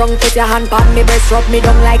pan the ground, put your hand pan me breast. Rub me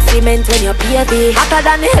down like cement when you baby. Hotter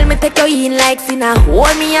than hell me take you in like sinner.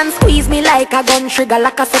 Hold me and squeeze me like a gun trigger.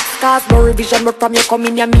 Like a sex cause no revision. But from you come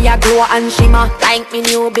in me a glow and shimmer. Like me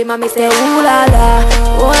new bimmer me say ooh la la,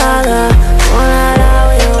 ooh la la, ooh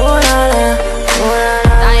la la.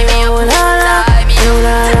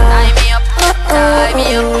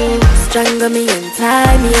 Strangle me and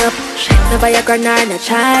tie me up. Never your granite, no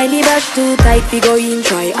shiny brush too tight. We go in,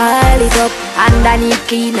 try all it up. Underneath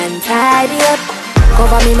clean and tidy up.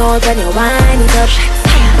 Cover me mouth when you wind it up.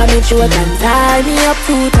 Cover me throat and tie me up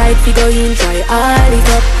too tight. We go in, try all it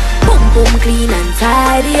up. Boom clean and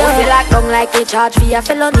tidy up. Pussy lock down like a charge for your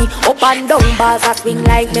felony. Up and down bars that swing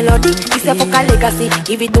like melody. It's a fuck a legacy.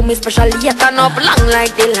 Give it to me specially. You turn up long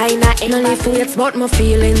like the line of no lift weights but my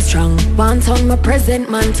feeling strong. Want on my present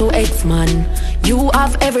man to ex-man. You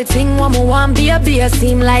have everything what me want baby.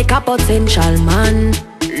 Seem like a potential man.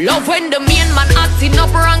 Love when the main man acting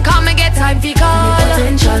up wrong. Come and get time for call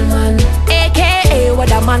potential man. AKA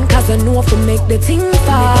what a man cause I know to make the thing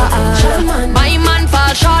fall. My man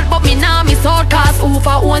fall short but me now miss out cause who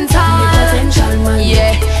for one time.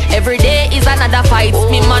 Yeah, every day is another fight.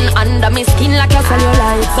 Me man under me skin like a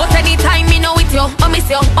cellulite. But anytime me know with you, I miss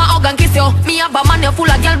you, my hug and kiss you. Me a bad man you full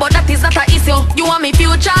of girl but that is not a issue. You want me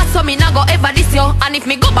future so me not go ever diss you. And if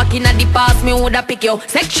me go back in the past me woulda pick you.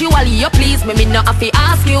 Sexually you please me not have to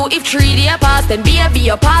ask you. If 3 days pass then baby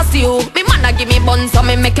you pass you. Me man a give me bun so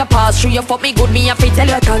me make you pass through. You fuck me good me have to tell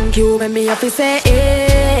you thank you. When me have to say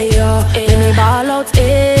hey yo, when me ball out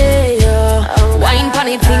hey yo. Wine pan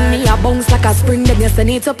it thing me a bounce like a spring. Then you send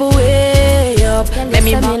it up way up. Let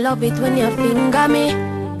me love it when you finger me.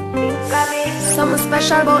 Something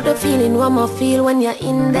special about the feeling what I feel when you're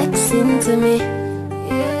indexing to me.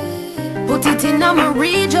 Put it in my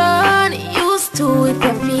region, used two if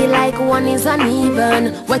you feel like one is uneven.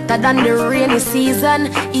 Wetter than the rainy season.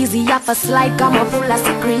 Easy off a slide, come on full of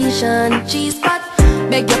secretion. Cheese pot,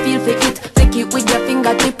 beg you feel for it. Take it with your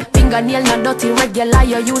fingertip. Fingernail not dirty, regular,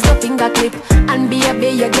 you use your finger clip. And baby,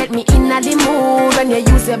 you get me in the mood when you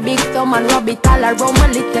use your big thumb and rub it all around my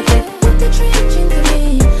little bit. Put the trench into me.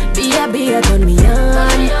 Baby, turn me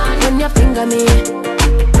on when you finger me.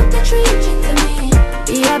 Put the trench into me.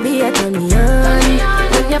 Baby, turn me on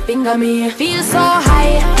when you finger me. Feel so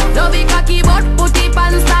high, don't be cocky but put it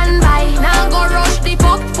on standby. Now go rush the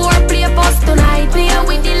fuck for play post tonight. Play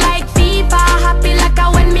with it like FIFA, happy like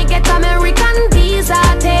a when me get American visa.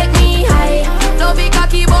 Take me high, don't be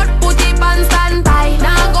cocky but put it on standby.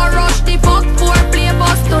 Now go rush the fuck for play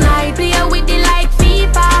post tonight. Play with it like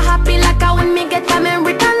FIFA, happy like a when me get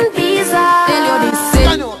American visa. Tell you this.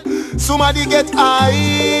 Somebody get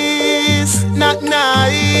ice, not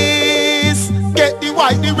nice. Get the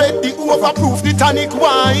white, the red, the overproof, the tonic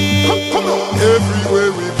wine. Come on.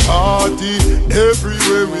 Everywhere we party,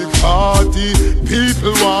 everywhere we party.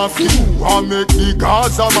 People want you, and make the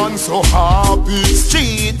Gaza man so happy.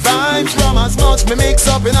 Street vibes from as much me mix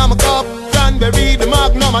up in a cup. Cranberry, the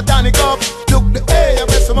magnum, a tonic up. Look the way, I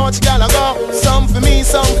bet so much gal I go. Some for me,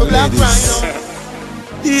 some for Black Rhino.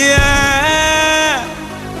 Yeah.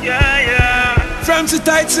 Yeah, yeah. From the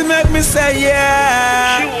tight to make me say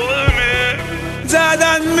yeah. She want me.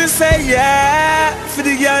 Jordan me say yeah. For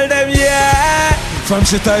the girl them yeah. From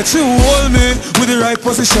she tight she hold me with the right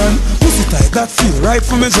position. Pussy tight that feel right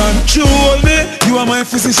for me John. She hold me, you are my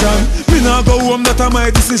physician. Me now go home, that are my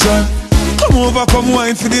decision. Come over, come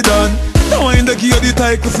wine for the done. Now I in the gear the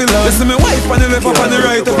tight to fill on. Listen me wife on the left up on the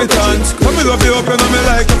right of the chance. Come me love you up and me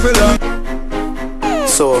like to fill on.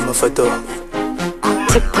 So I'm for two.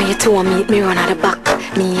 Tip on your toe and meet me run at the back.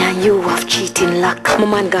 Me and you have cheating luck. My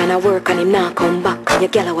man gonna work and him not come back. Your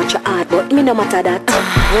girl watch your heart but me no matter that.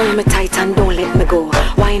 Hold me tight and don't let me go.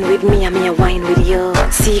 Wine with me and me a wine with you.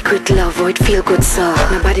 Secret love, oh it feel good so.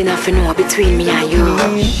 Nobody nothing know between me and you.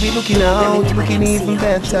 We looking out, looking even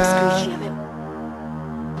better.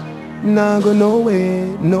 Nah go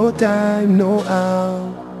nowhere, no time, no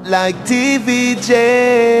how. Like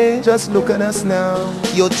TVJ, just look at us now.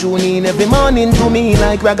 You tune in every morning to me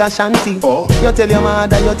like Raga Shanti. You tell your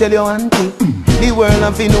mother, you tell your auntie. The world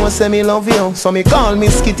of you know say me love you. So me call me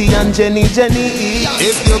Skitty and Jenny.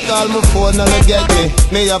 If you call my phone and you get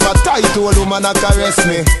me have a tight old woman that caress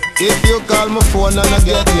me. If you call my phone and you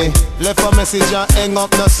get me, left a message and hang up,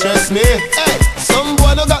 no stress me. Hey, some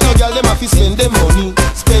boy no got no girl, them have to spend them money.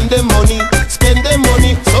 Spend them money, spend them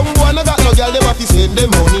money. Some boy no got no girl, them have to spend them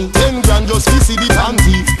money. 10 grand just to see the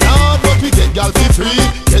panty. Nah, but we get girl for free,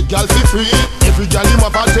 get girl for free. Every girl him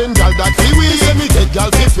have a 10 girl that free. We say me get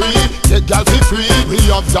girl for free, get girl for free. We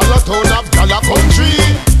have dollar town, have dollar country.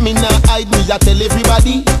 Me nah hide, me a tell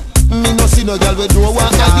everybody. Me no see no girl with no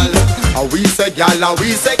one girl. And we say girl, and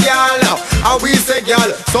we say girl, and we say girl.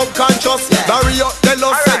 Subconscious, bury up the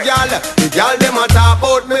love say girl. The girl them a talk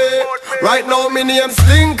about me. Right now me name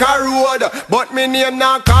Slinker Road, but me name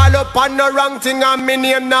not call up on no wrong thing, and me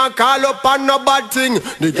name not call up on no bad thing.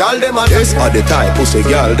 The girl them a this are the type pussy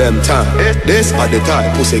girl them time. This are the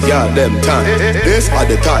type pussy girl them time. This are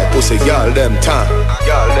the type pussy girl them time.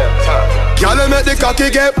 Girl them time. Girl make the cocky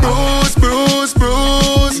get bruised, bruised,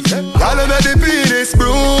 bruised. Girl make the penis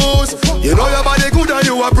bruised. You know your body good and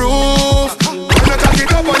you approve. When you cock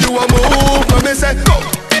it up and you a move, when me say go.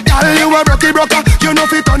 Girl you a rocky broker. You know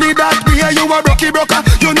fi turn it that way. You a rocky broker.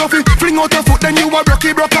 You know fi fling out your foot then you a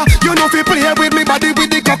rocky broker. You know fi play with me body with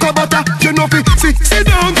the cocoa butter. You know fi sit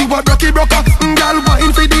down you a rocky broker. Girl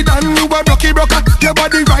wine fi the dan you a rocky broker. Your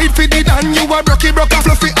body right fi the dan you a rocky broker.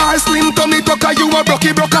 Fluffy all slim tummy tucker you a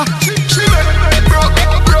rocky broker. She make broke.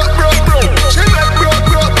 She make broke.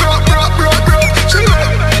 She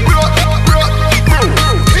make broke.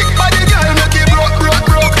 Big body girl make it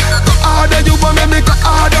broke. Harder you wanna make it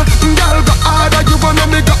harder. Girl go harder you wanna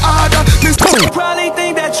make it harder. You probably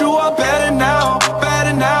think that you are better now.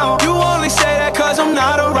 You only say that cause I'm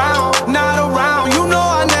not around. You know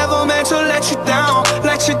I never meant to let you down.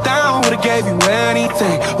 Would've gave you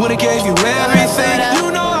anything, would've gave you everything.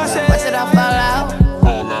 You know I said watch it all fall out.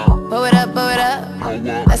 Blow it up,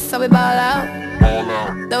 that's how we ball out.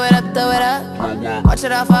 Throw it up, watch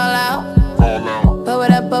it all fall out. Blow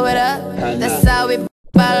it up, that's how we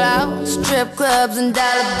ball out. Strip clubs and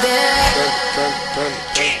dollar bills.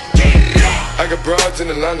 I got broads in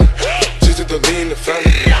Atlanta, just to the lean the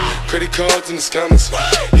family. Credit cards in the scammers,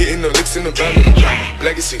 hitting the licks in the van.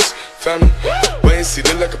 Legacies, family, wait and see,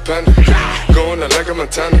 look like a panda. Going out like a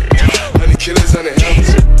Montana, honey killers on the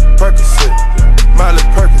helmets. Percocet, Miley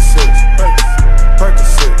Percocet,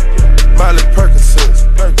 Miley Percocet.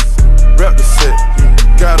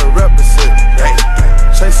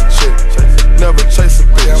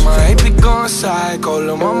 going psycho.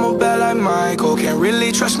 Lil' mama bad like Michael. Can't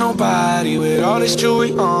really trust nobody with all this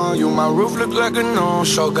jewelry on you. My roof look like a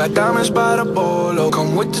no-show. Got diamonds by the bolo.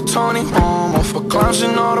 Come with the Tony Homo for clowns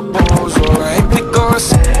and all the balls. Oh, I ain't be going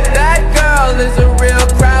psycho. That girl is a real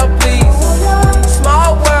crowd, please.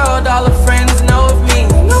 Small world, all her friends know of me.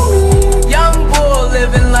 Young bull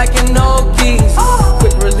living like an old geese.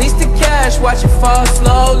 Quick release the cash, watch it fall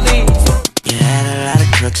slowly. You had a lot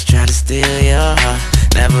of crooks trying to steal your heart.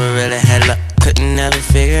 Never really had luck, couldn't never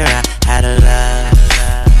figure out how to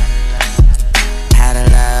love. How to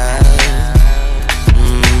love.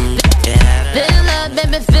 Fill up,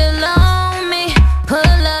 baby, fill on me.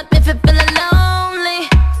 Pull up if you're feeling lonely.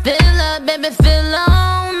 Fill up, baby, fill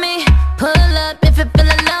on me. Pull up if you're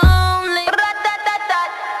feeling lonely.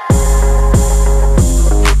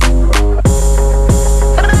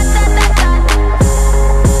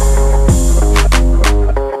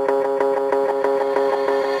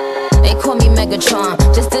 They call me Megatron,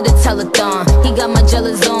 just did a telethon. He got my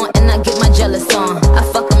jealous on, and I get my jealous on. I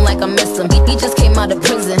fuck him like I miss him. He just came out of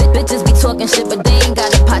prison. Bitches be talking shit, but they ain't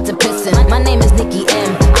got a pot to piss in. My name is Nicki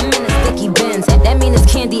M. I'm in a sticky Benz. That mean it's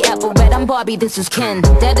candy apple red. I'm Barbie, this is Ken.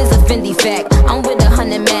 That is a Fendi fact. I'm with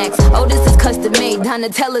 100 max. Oh, this is custom made.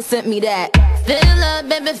 Donatella sent me that. Fill up,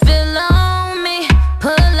 baby, fill on me.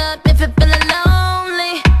 Pull up if you're feeling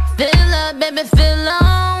lonely. Fill up, baby, fill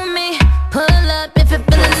on me. Pull up if you're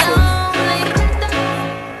feeling lonely.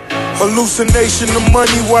 Hallucination of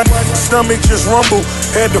money, why stomach just rumble.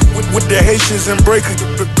 Had to with the Haitians and break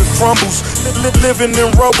the crumbles. Living in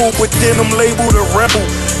rubble, but then I'm labeled a rebel.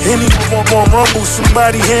 Any on rumble,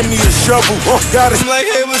 somebody hand me a shovel. Got it. I'm like,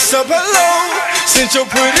 hey, what's up, hello? Sent your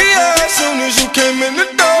pretty ass soon as you came in the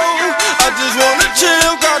door. I just wanna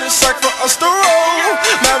chill, got a sack for us to roll.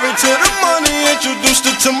 Married to the money, introduced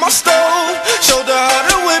her to my stove. Showed her how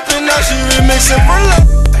to whip and now she remixing my love.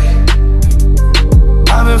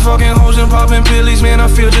 I've been fucking hoes and popping pillies, man, I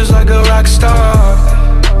feel just like a rock star.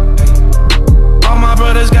 All my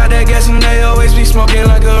brothers got that gas and they always be smoking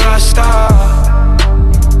like a rock star.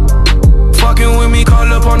 Fucking with me,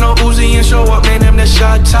 call up on no Uzi and show up, man, them the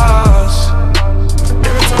shot toss.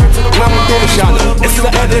 It's the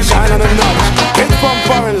edition and a notch. It's from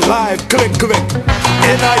foreign live, click.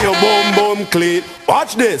 In your boom boom clip.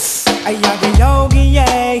 Watch this. Ayaga yogi,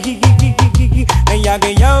 yeah.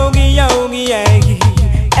 Ayaga yogi, yeah.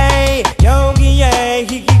 Hey, yogi, yeah.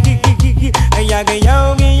 Ayaga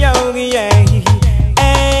yogi, yeah.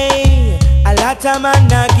 Hey, a lot of man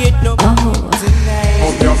not get no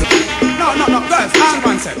No, guys, hang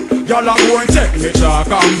on sec. Y'all are going check me chalk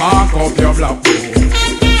and mark up your block.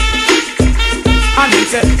 And he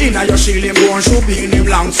said, inna your shield him go and shoot be in him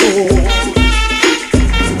long so.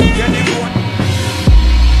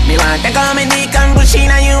 Me want to come and dick and push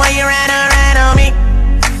in on you while you ride on me.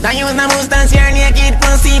 Don't use no moustache, your naked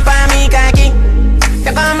pussy for me cocky.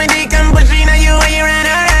 To come and dick and push in on you while you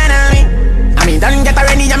ride on me. I mean, don't get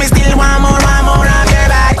ready, I me still want more of your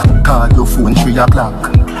back. Call your phone 3 o'clock.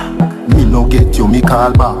 Me no get you, me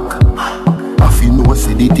call back. I feel no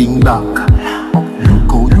say the thing back.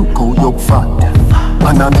 Look how you fat.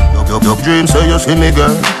 And I your dream say you see me girl.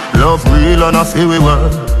 Love real and I feel we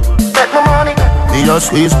work. Take my money. Me a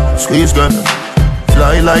squeeze girl.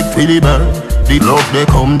 Fly like Philly bird. The love they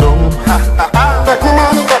come down. Take my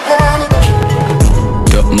money.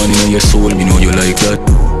 That money on your soul, me know you like that.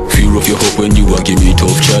 Feel rough your hope when you a give me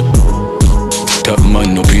tough chat. That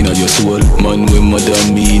man up in your soul. Man when mother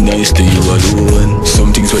me nice to you alone.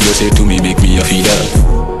 Some things what you say to me make me a feel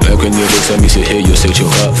that. Like when you vex and me say hey you set your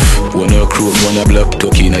half. Wanna crook, wanna block,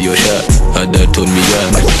 tuck in your shot. And that turn me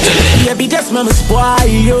on. Baby just mama spoil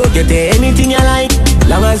you. Get anything you like.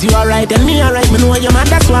 Long as you alright and me alright. Me know your man,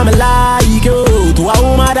 that's why me like you. To a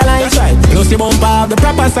woman that likes right. You see bump up the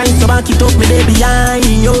proper signs. So back it up me there behind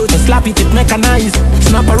you. Just slap it mechanized.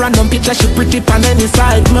 Snap a random picture, she pretty on any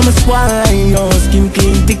side. Mama spoil you. Skin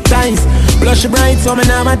clean, thick ties. Blush bright so me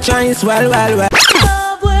never choice. Well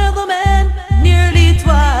Love with a man nearly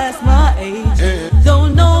twice my age.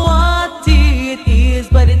 Don't know what it is,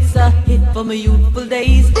 but it's a hit for my youthful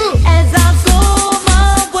days. As I go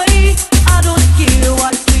my way, I don't care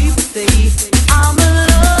what people say. I'm in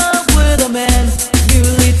love with a man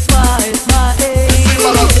nearly twice my age.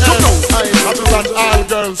 All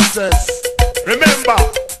girls says, remember,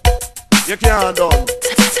 you can't done.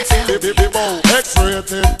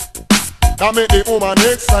 X-rated. That make the woman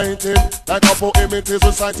excited. Like a poem it is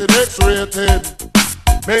recited. X-rated.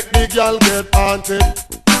 Make the girl get haunted.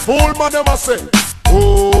 Fool man never say,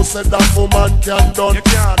 oh, said that woman can done.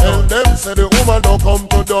 Tell them say the woman don't come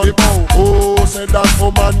to done. Oh, said that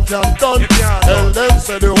woman can done. Tell them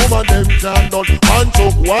say the woman them can done. And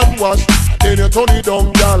took one wash, then you turn it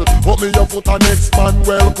down, gal. Put me your foot on next man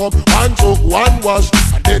welcome. One choke, one wash,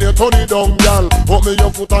 and then you turn it down, gal. Put me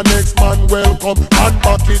your foot on next man welcome. And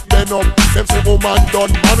back it then up. Them say woman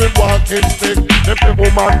done, man with walking stick. Them say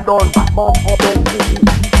woman done, man for donkey.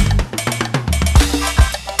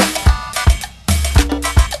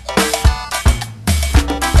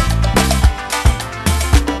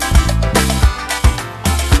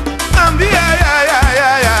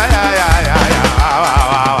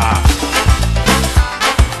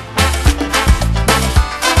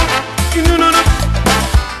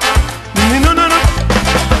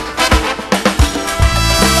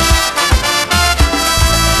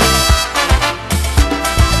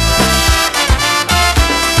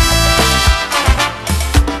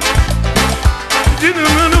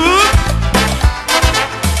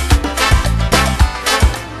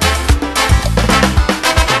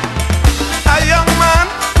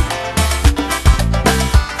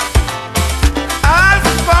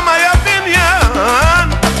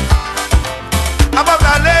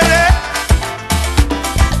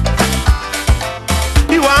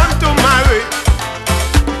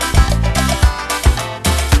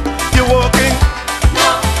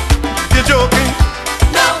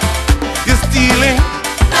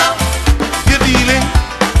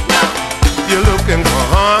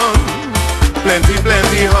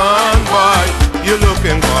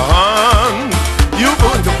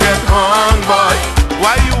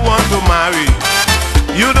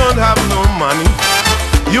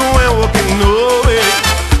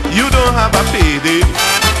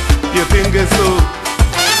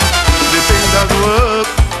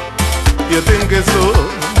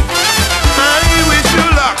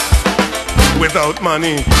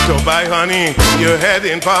 Money to buy honey, you're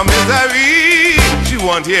heading for misery. She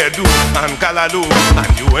want hairdo and callaloo,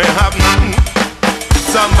 and you ain't have nothing.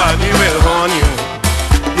 Somebody will horn you,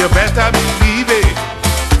 you better believe it.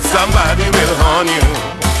 Somebody will horn you.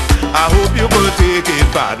 I hope you will take it,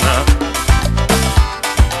 partner.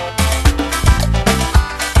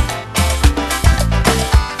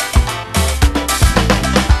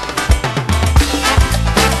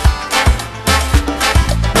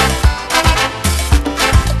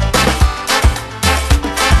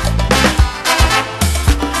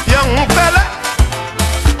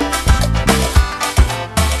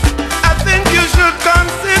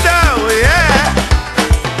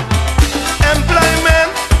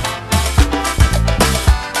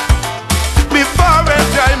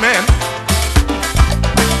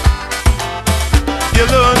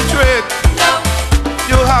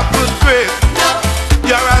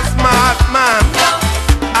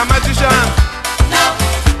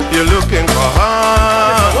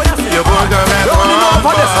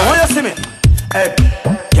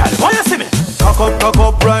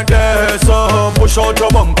 Out your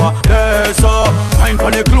bumper, there so find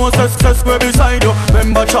for the closest square beside you.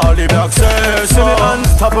 Remember Charlie Black says so. See me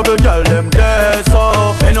unstoppable girl them there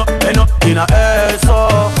so. Pen up in a air so.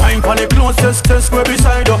 Find for the closest square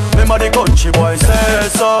beside you. Remember the country boy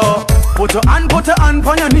says so. Put your hand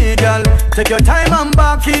on your knee, girl. Take your time and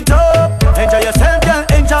back it up. Enjoy yourself, girl,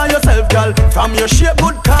 enjoy yourself, girl. From your shape,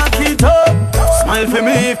 good cock it up. Smile for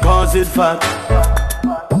me, cause it's fat.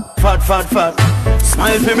 Fat, fat, fat.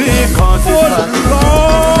 Smile for me, cause it's fat.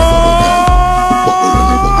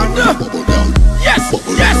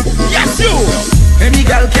 Yes, you. Any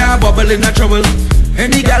gal can't bubble in a trouble.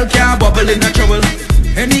 Any gal can't bubble in a trouble.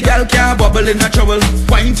 Any gal can't bubble in a trouble.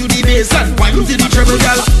 Wine to the bass and wine to the treble,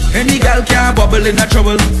 gal. Any gal can't bubble in a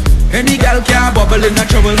trouble. Any gal can't bubble in a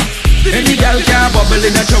trouble. Any gal can't bubble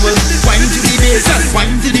in a trouble. Wine to the bass and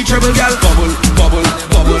wine to the treble, gal. Bubble, bubble,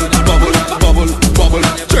 bubble, bubble, bubble, bubble.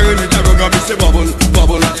 Turn it around and me say bubble,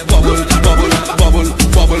 bubble, bubble, bubble, bubble,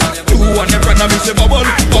 bubble. Two on the front and me say bubble,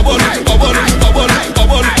 bubble, bubble, bubble,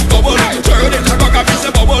 bubble, bubble. Turn it around and me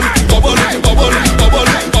say bubble, bubble, bubble, bubble,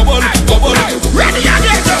 bubble, bubble. Ready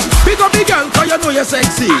again. Pick up the girl 'cause you know you're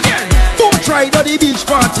sexy. Boom, try to the beach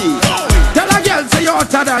party. Tell a girl say you're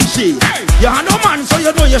hotter than she. You are no man so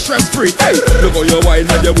you know you're stress free. Hey, look how you wine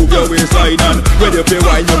and you move your waistline and when you pay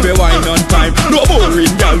wine on time. No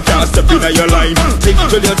boring girl can't step in your line. Think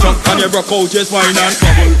till you drunk and you broke out just wine and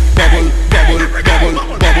bubble, bubble, bubble, bubble,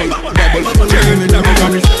 bubble, bubble. Turn it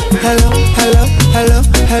around. Hello, hello, hello,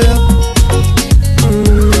 hello.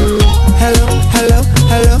 Hello, hello,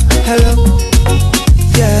 hello, hello.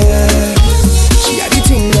 Yeah, she had the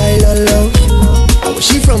thing I love. Where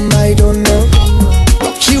she from I don't know.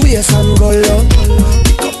 Rock she waist and go low.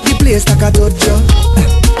 Pick up the place like a dojo.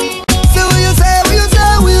 So what you say, what you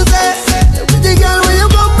say, what you say? Pretty girl when you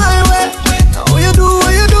come my way. Now what you do,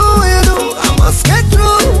 what you do, what you do? I must get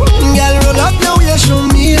through. Girl roll up now, you show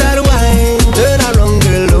me that wine.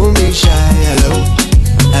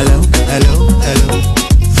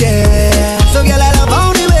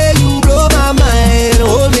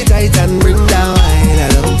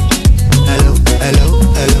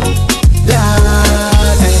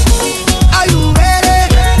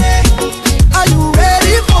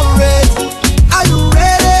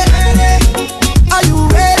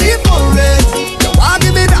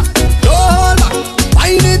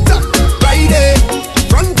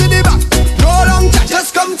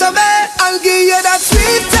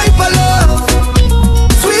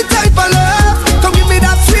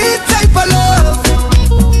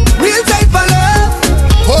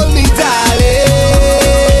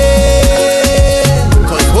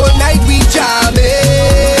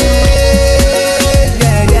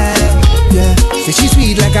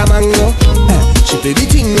 Baby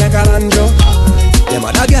the thing like a banjo. Them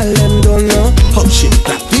other girl them don't know how she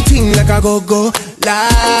clap the thing like a go-go.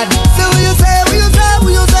 Lad, so what you say, what you say,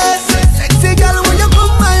 what you say? Sexy girl when you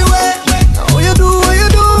come my way. What you do, what you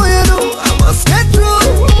do, what you do? I must get through.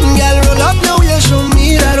 Girl roll up now, you show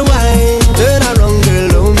me that wine. Turn around girl,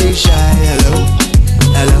 don't be shy. Hello,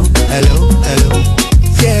 hello, hello, hello.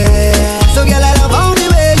 Yeah, so girl I love how the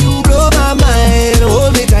way you blow my mind.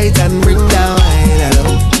 Hold me tight and bring down wine. Hello,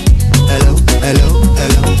 hello, hello,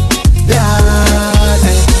 hello. Yeah,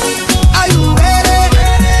 are you ready?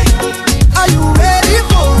 Are you ready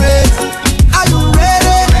for it? Are you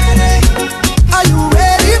ready? Are you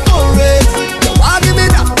ready for it? You want give me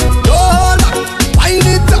that? No hold back, wind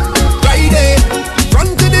it up, ride it,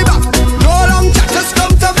 front to the back, no long chat, just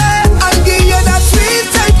come to me. I'll give you that sweet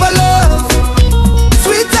type of love,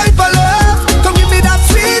 sweet type of love. Come give me that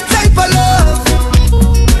sweet type of love,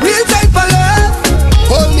 real type of love.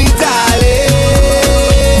 Hold me darling,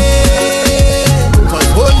 'cause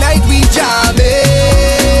whole night we jamming.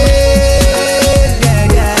 Yeah,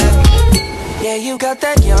 yeah. Yeah, you got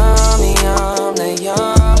that yummy, yum, that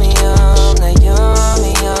yummy, yum, that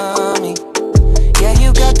yummy, yummy. Yeah,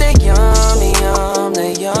 you got that yummy, yum,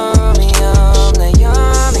 that yummy, yum, that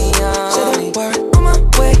yummy, yummy. Say the word on my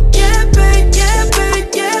way. Yeah, babe, yeah, babe,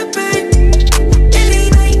 yeah, babe. Any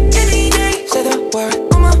night, any day. Say the word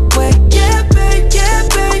on my way. Yeah, babe, yeah,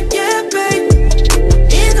 babe, yeah, babe.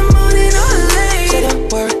 In the morning or late. Say the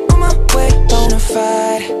word on my way.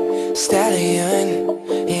 Bonafide stallion.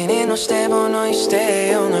 Ain't no stable, no, you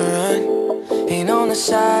stay on the run. Ain't on the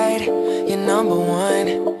side, you're number one.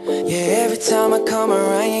 Yeah, every time I come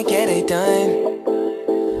around, you get it done.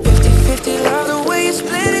 50-50, love the way you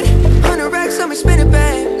split it. 100 racks on me, spin it,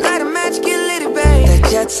 babe. Light a match, get lit, babe. That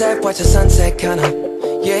jet set, watch the sunset, kinda.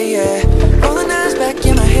 Yeah, yeah. Rolling eyes back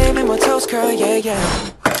in my head, make my toes curl, yeah, yeah.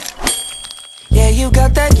 Yeah, you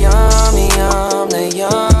got that yummy, yum, that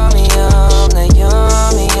yummy, yum, that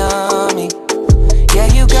yummy, yummy. Yeah,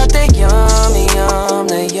 you got that yummy, yum,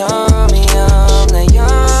 that yummy, yum, that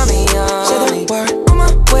yummy, yummy. Say the word on my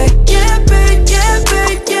way. Yeah, babe, yeah,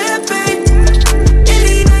 babe, yeah, babe.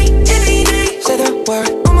 Any night, any day. Say the word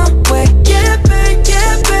on my way. Yeah, babe,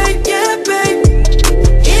 yeah, babe, yeah, babe.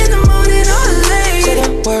 In the morning or late. Say the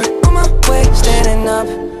word on my way. Standing up,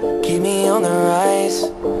 keep me on the rise.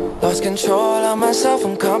 Lost control of myself,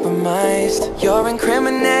 I'm compromised. You're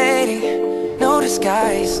incriminating, no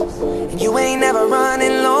disguise. And you ain't never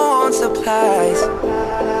running low on supplies.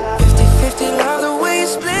 50-50, love the way you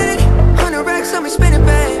split it. 100 racks on me, spin it,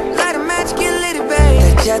 babe. Light a match, get lit, babe.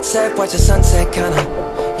 That jet set, watch the sunset, kinda.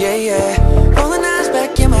 Yeah, yeah. Rolling eyes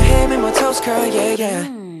back in my head, make my toes curl, yeah, yeah.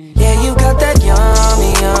 Yeah, you got that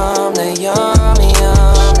yummy, yum, that yummy,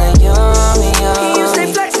 yum, that yummy, yummy. You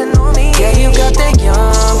stay flexing on me. Yeah, you got that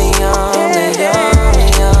yummy, yum, that yummy,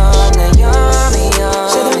 yum, that yummy, yum.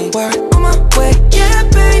 Say the word on my way. Yeah,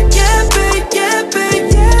 babe, yeah, babe, yeah, babe,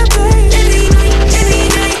 yeah, babe. Any night, any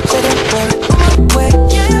day. Say the word on my way.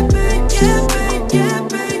 Yeah, babe, yeah, babe, yeah,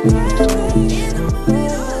 babe, yeah, babe.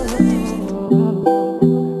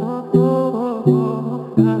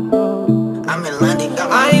 I'm in London.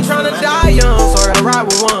 I ain't tryna die young, so I gotta ride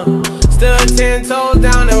with one. Stood 10 toes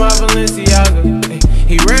down in my Balenciaga.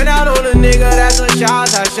 He ran out on a nigga, that's a shot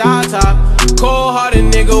top. Cold hearted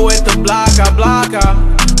nigga with the block out.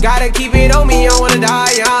 Gotta keep it on me, I wanna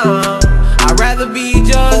die young. I'd rather be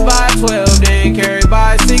judged by 12 than carried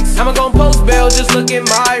by 6. I'ma gon' post bail, just look at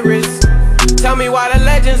my wrist. Tell me why the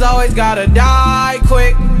legends always gotta die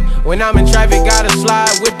quick. When I'm in traffic, gotta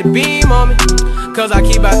slide with the beam on me. 'Cause I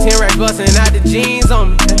keep out 10 racks bustin' out the jeans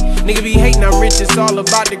on me. Nigga be hatin', I'm rich, it's all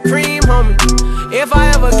about the cream, homie. If I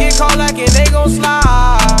ever get caught lacking, they gon'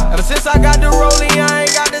 slide. Ever since I got the rollie, I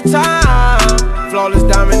ain't got the time. Flawless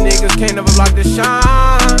diamond niggas can't never block the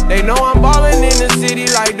shine. They know I'm ballin' in the city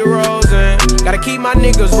like DeRozan. Gotta keep my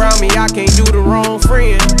niggas round me, I can't do the wrong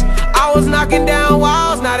friend. I was knocking down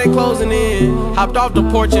walls, now they closing in. Hopped off the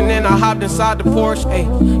porch and then I hopped inside the Porsche.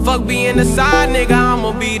 Ayy, fuck being the side nigga,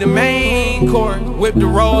 I'ma be the main court. Whip the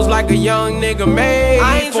rolls like a young nigga made.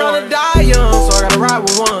 I ain't tryna die young, so I gotta ride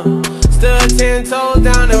with one. Stood 10 toes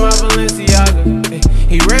down in my Balenciaga.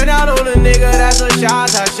 He ran out on a nigga, that's a shot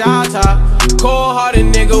top. Cold hearted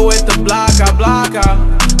nigga with the block out.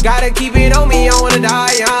 Gotta keep it on me, I wanna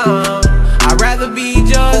die young. I'd rather be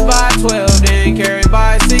judged by 12 than carried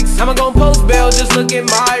by 6. I'ma gon' post bail, just look at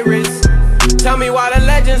my wrist. Tell me why the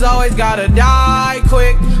legends always gotta die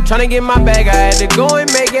quick. Tryna get my bag, I had to go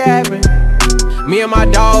and make it happen. Me and my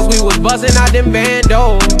dogs, we was bustin' out them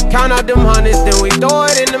bandos. Count out them hundreds, then we throw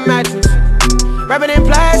it in the mattress. Wrap it in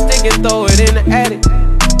plastic and throw it in the attic.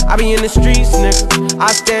 I be in the streets, nigga,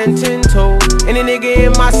 I stand 10 toes. Any nigga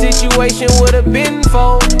in my situation would've been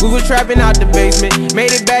fold. We was trapping out the basement,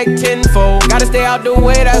 made it back tenfold. Gotta stay out the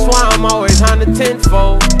way, that's why I'm always on the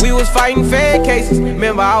tenfold. We was fighting fair cases,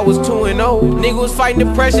 remember I was 2-0. Nigga was fighting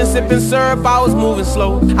depression, sipping syrup, I was moving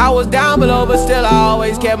slow. I was down below, but still I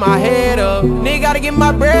always kept my head up. Nigga gotta get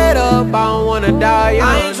my bread up, I don't wanna die young.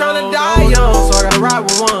 I ain't tryna die young, so I gotta ride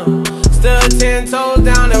with one. Still 10 toes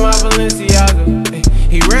down in my Balenciaga.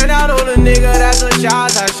 He ran out on a nigga, that's a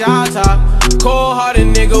shot. Cold-hearted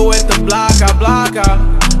nigga with the blocker.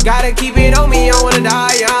 Gotta keep it on me, I don't wanna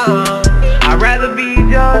die young. I'd rather be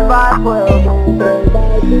judged by 12.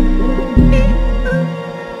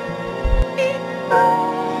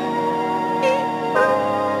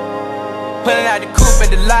 Pulling out the coupe at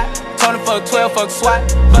the lot, Tony fuck 12, fuck SWAT.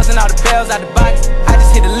 Busting all the bells out the box, I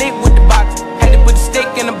just hit a lick with the box. Had to put the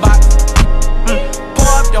stick in the box. Pour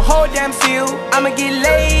up the whole damn seal, I'ma get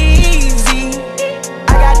lazy.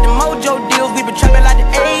 I got the mojo deals, we been trapping like the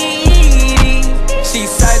 80s. She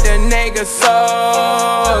said the nigga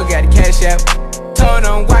so, got the cash out. Told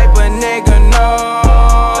him wipe a nigga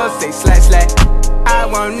no, say slash. I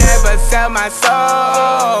won't never sell my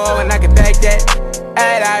soul, and I can back that.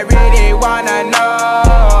 And I really wanna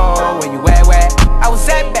know where you at, where I was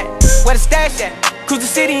at back, where the stash at. Cruise the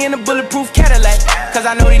city in a bulletproof Cadillac, cause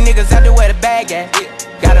I know these niggas out there where the bag at.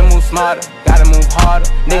 Gotta move smarter, gotta move harder.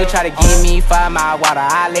 Nigga try to give me 5 mile water,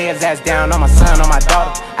 I lay his ass down on my son, on my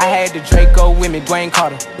daughter. I had the Draco with me, Dwayne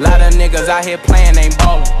Carter. Lot of niggas out here playing, ain't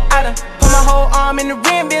ballin'. I done put my whole arm in the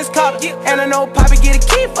rim, bitch caught her. And I know Poppy get a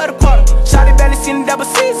key for the quarter. Shawty barely seen the double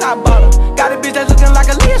C's, I bought her. Got a bitch that's looking like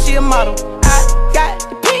a Leah, she a model. I got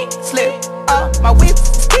the pink slip, my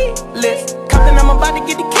whip's keyless. Compton, I'm about to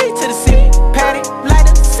get the key to the city. Patty, light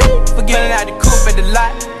up the city. Forgetting out the coupe at the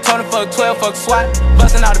lot. Tony fuck 12, fuck SWAT.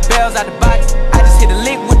 Busting all the bells out the box. I just hit a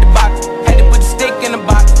lick with the box. Had to put the stick in the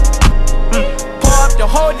box. Pour up the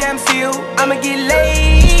whole damn seal, I'ma get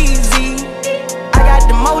lazy. I got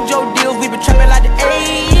the mojo deals, we been trapping like the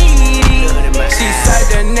 80s. She said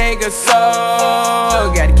the nigga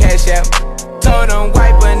so, got the cash out. Told him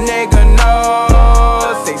wipe a nigga no,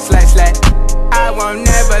 say slash. I won't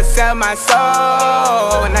never sell my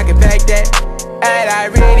soul, and I can back that. And I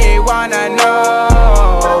really wanna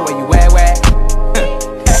know where you at, where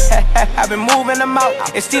I've been moving them out.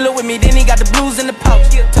 And steal it with me, then he got the blues in the pouch.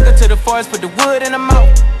 Took her to the forest, put the wood in her mouth.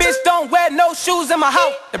 Bitch, don't wear no shoes in my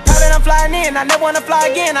house. The private I'm flying in, I never wanna fly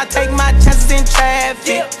again. I take my chances in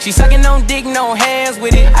traffic. She sucking on dick, no hands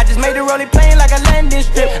with it. I just made her roll it plain like a landing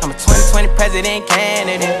strip. I'm a 2020 president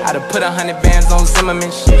candidate. I done put 100 bands on Zimmerman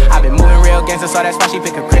shit. I been moving real gangster, so that's why she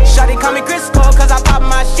pick a crit. Shawty call me Chris Cole, cause I pop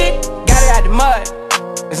my shit. Got it out the mud,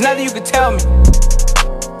 there's nothing you can tell me.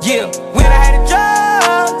 Yeah, when I had a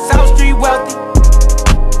drug, South Street wealthy.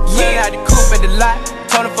 Yeah, I had the coupe at the lot.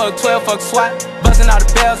 Tony fuck 12, fuck SWAT. Busting all the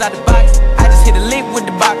bells out the box. I just hit a lick with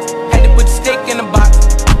the box. Had to put the stick in the box.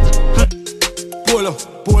 Pull up,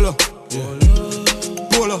 yeah.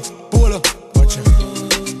 Pull up, watch it.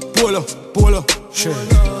 Pull up, shit.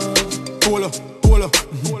 Pull up.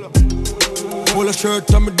 Pull a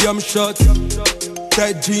shirt on my damn shorts.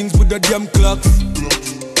 Tight jeans with the damn clocks.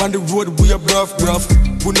 On the road we a rough.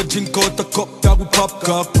 When I drink out the cup that we pop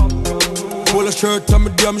cup. Pull a shirt on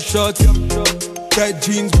my damn shorts. Tight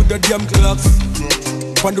jeans with the damn clocks.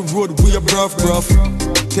 On the road we a rough.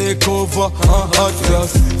 Take over, hot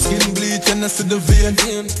glass. Skin bleach and I see the vein.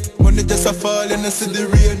 When it just a fall and I see the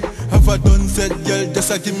rain. Have I done said, girl,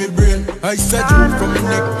 just a give me brain. I said from my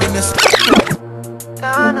neck when I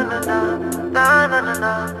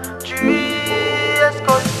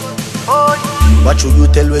What should you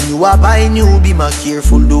tell when you are buying new? Be more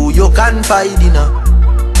careful, do you confide in her.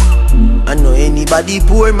 I know anybody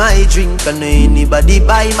pour my drink, I know anybody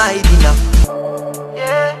buy my dinner.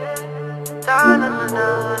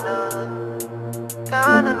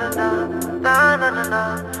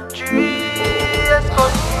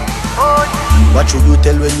 What should you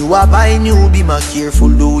tell when you are buying new? Be more careful,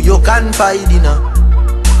 do you confide in her.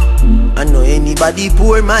 I know anybody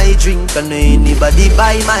pour my drink, I know anybody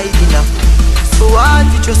buy my dinner. So hard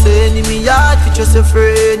for just an enemy, hard for just a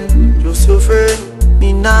friend, just your friend.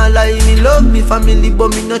 Me nah lie, me love me family, but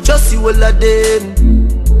me not trust you all of them.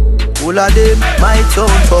 All of them might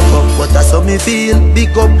sound fuck up, but that's how me feel.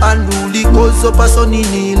 Big up and rule, cause up a Sunny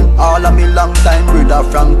Neil. All of me long time brother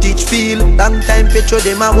from Teachfield. Long time petro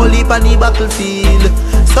them a whole heap on the battlefield.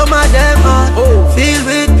 Some of them are filled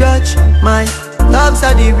with grudge. My dogs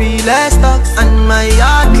are the realest dogs, and my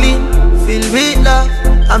heart clean, filled with love.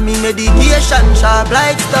 And me medication sharp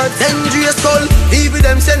like studs. Dangerous skull, even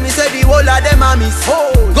them send me, say the whole of them a miss.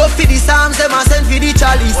 Go for the Psalms, them a send for the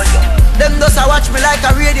chalice. Them does a watch me like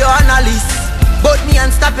a radio analyst. But me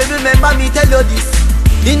unstoppable, remember me tell you this.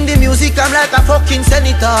 In the music I'm like a fucking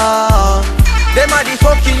senator. Them are the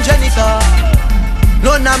fucking janitor.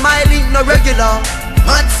 None of my link no regular.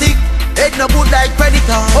 Mad sick, head no good like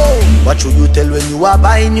predator. What should you tell when you are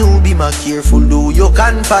buying new? Be more careful, though you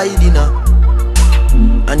can't find dinner.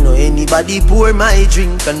 I know anybody pour my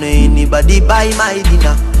drink, I know anybody buy my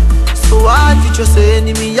dinner. So hard for just an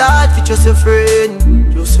enemy, hard for just a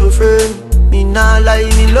friend. Just a friend. Me nah lie,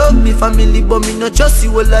 me love me family, but me not just see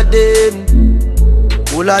all of them.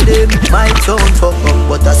 All of them might sound fuck up,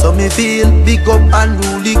 but that's how me feel. Big up and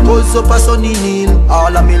rule, cause up a sunny kneel.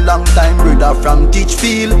 All of me long time brother from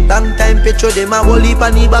Teachfield. Long time petro them a whole heap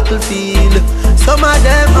on the battlefield. Some of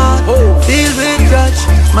them are filled with grudge.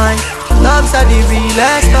 My loves are the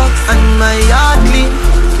realest stuff, and my heart clean,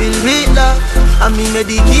 filled with love. And me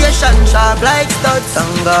medication sharp like studs.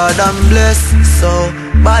 Thank God I'm blessed, so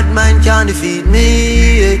bad mind can't defeat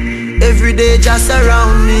me. Every day just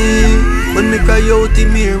around me. When me cry out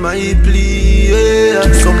in me, my plea.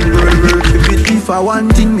 Some girl work with it. If I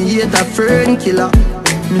want thing, me hate a fern killer.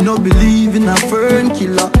 Me no believe in a fern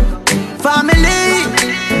killer. Family,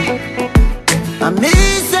 and me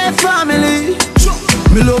say family.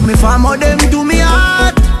 Me love me family, them to me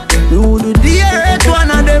heart. Me would do the earth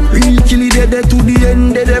one of them. Real kill it dead to the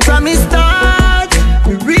end, dead from me start.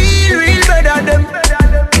 Me real better them.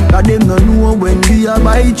 Cause them no know when we a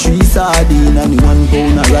buy 3 sardine and 1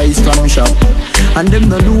 pound of rice from shop. And them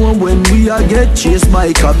no know when we a get chased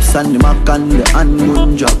by cops and the mac and the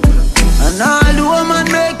handgun drop. And all the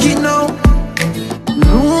woman make it now.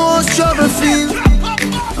 Know how struggle feel.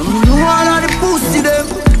 And me know all of the pussy them.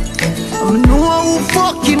 And me know who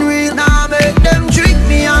fucking real. Now make them trick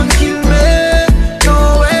me and kill me.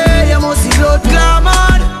 No way, you must see blood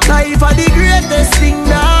glamour. Life are the greatest thing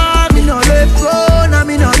that me no left road, and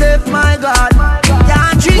me no left my God.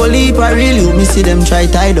 Can't trick. Well, if I really me see them try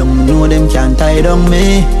tie down, me know them can't tie down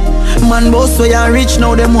me. Man boss so ya rich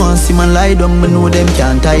now them want see man lie down, me know them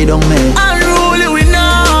can't tie down me. Unruly we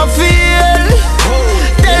not feel.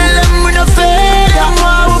 Tell them we no fail, them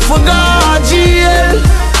want we forgot jail.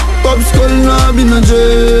 Pop skull now be no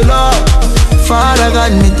jailer. Father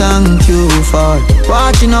God me thank you for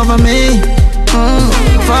watching over me.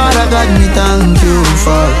 Father God me thank you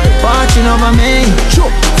for watching over me.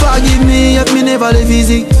 Forgive me if me never live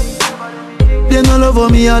easy. They no love how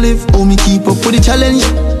me I live. How me keep up with the challenge.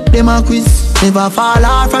 Them a quiz. Never fall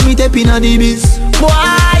off from me tapping on the biz. Boy,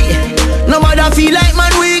 no matter feel like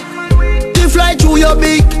man weak. To fly through your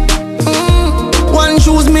beak. One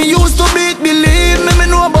shoes me used to beat. Believe me, me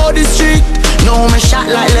know about the street. No, me shot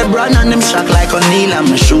like LeBron and them shot like O'Neal. And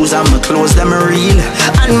my shoes and my clothes, them are real.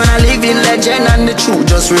 And man a living legend and the truth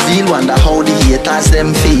just reveal. Wonder how the haters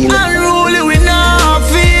them feel. Unruly we not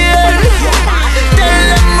feel. Tell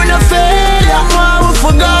them we no fail. Them want we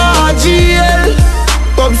forgot jail.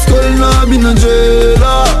 Pop skull now be no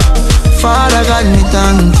jailer. Father God me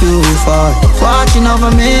thank you for watching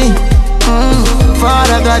over me.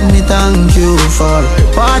 Father God me thank you for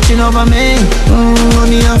watching over me.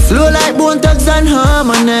 Money a flow like bone thugs and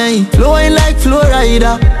harmony. Flowing like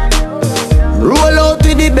Florida. Roll out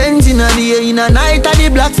with the Benz in the day, in the night of the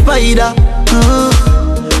black spider.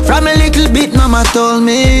 From a little bit mama told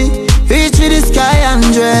me, reach with the sky and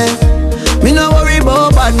drive. Me no worry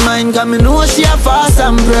about bad mind, cause me know she a fast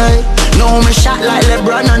and pray. No, me shot like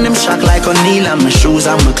LeBron and them shot like O'Neal. And my shoes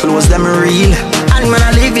and my clothes, them real. And man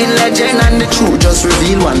a living legend and the truth just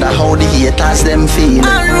reveal. Wonder how the haters them feel.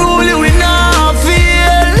 Unruly we not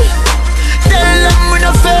feel. Tell them we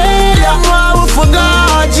no fail. Them want we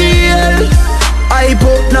forgot jail. I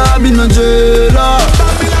put now be no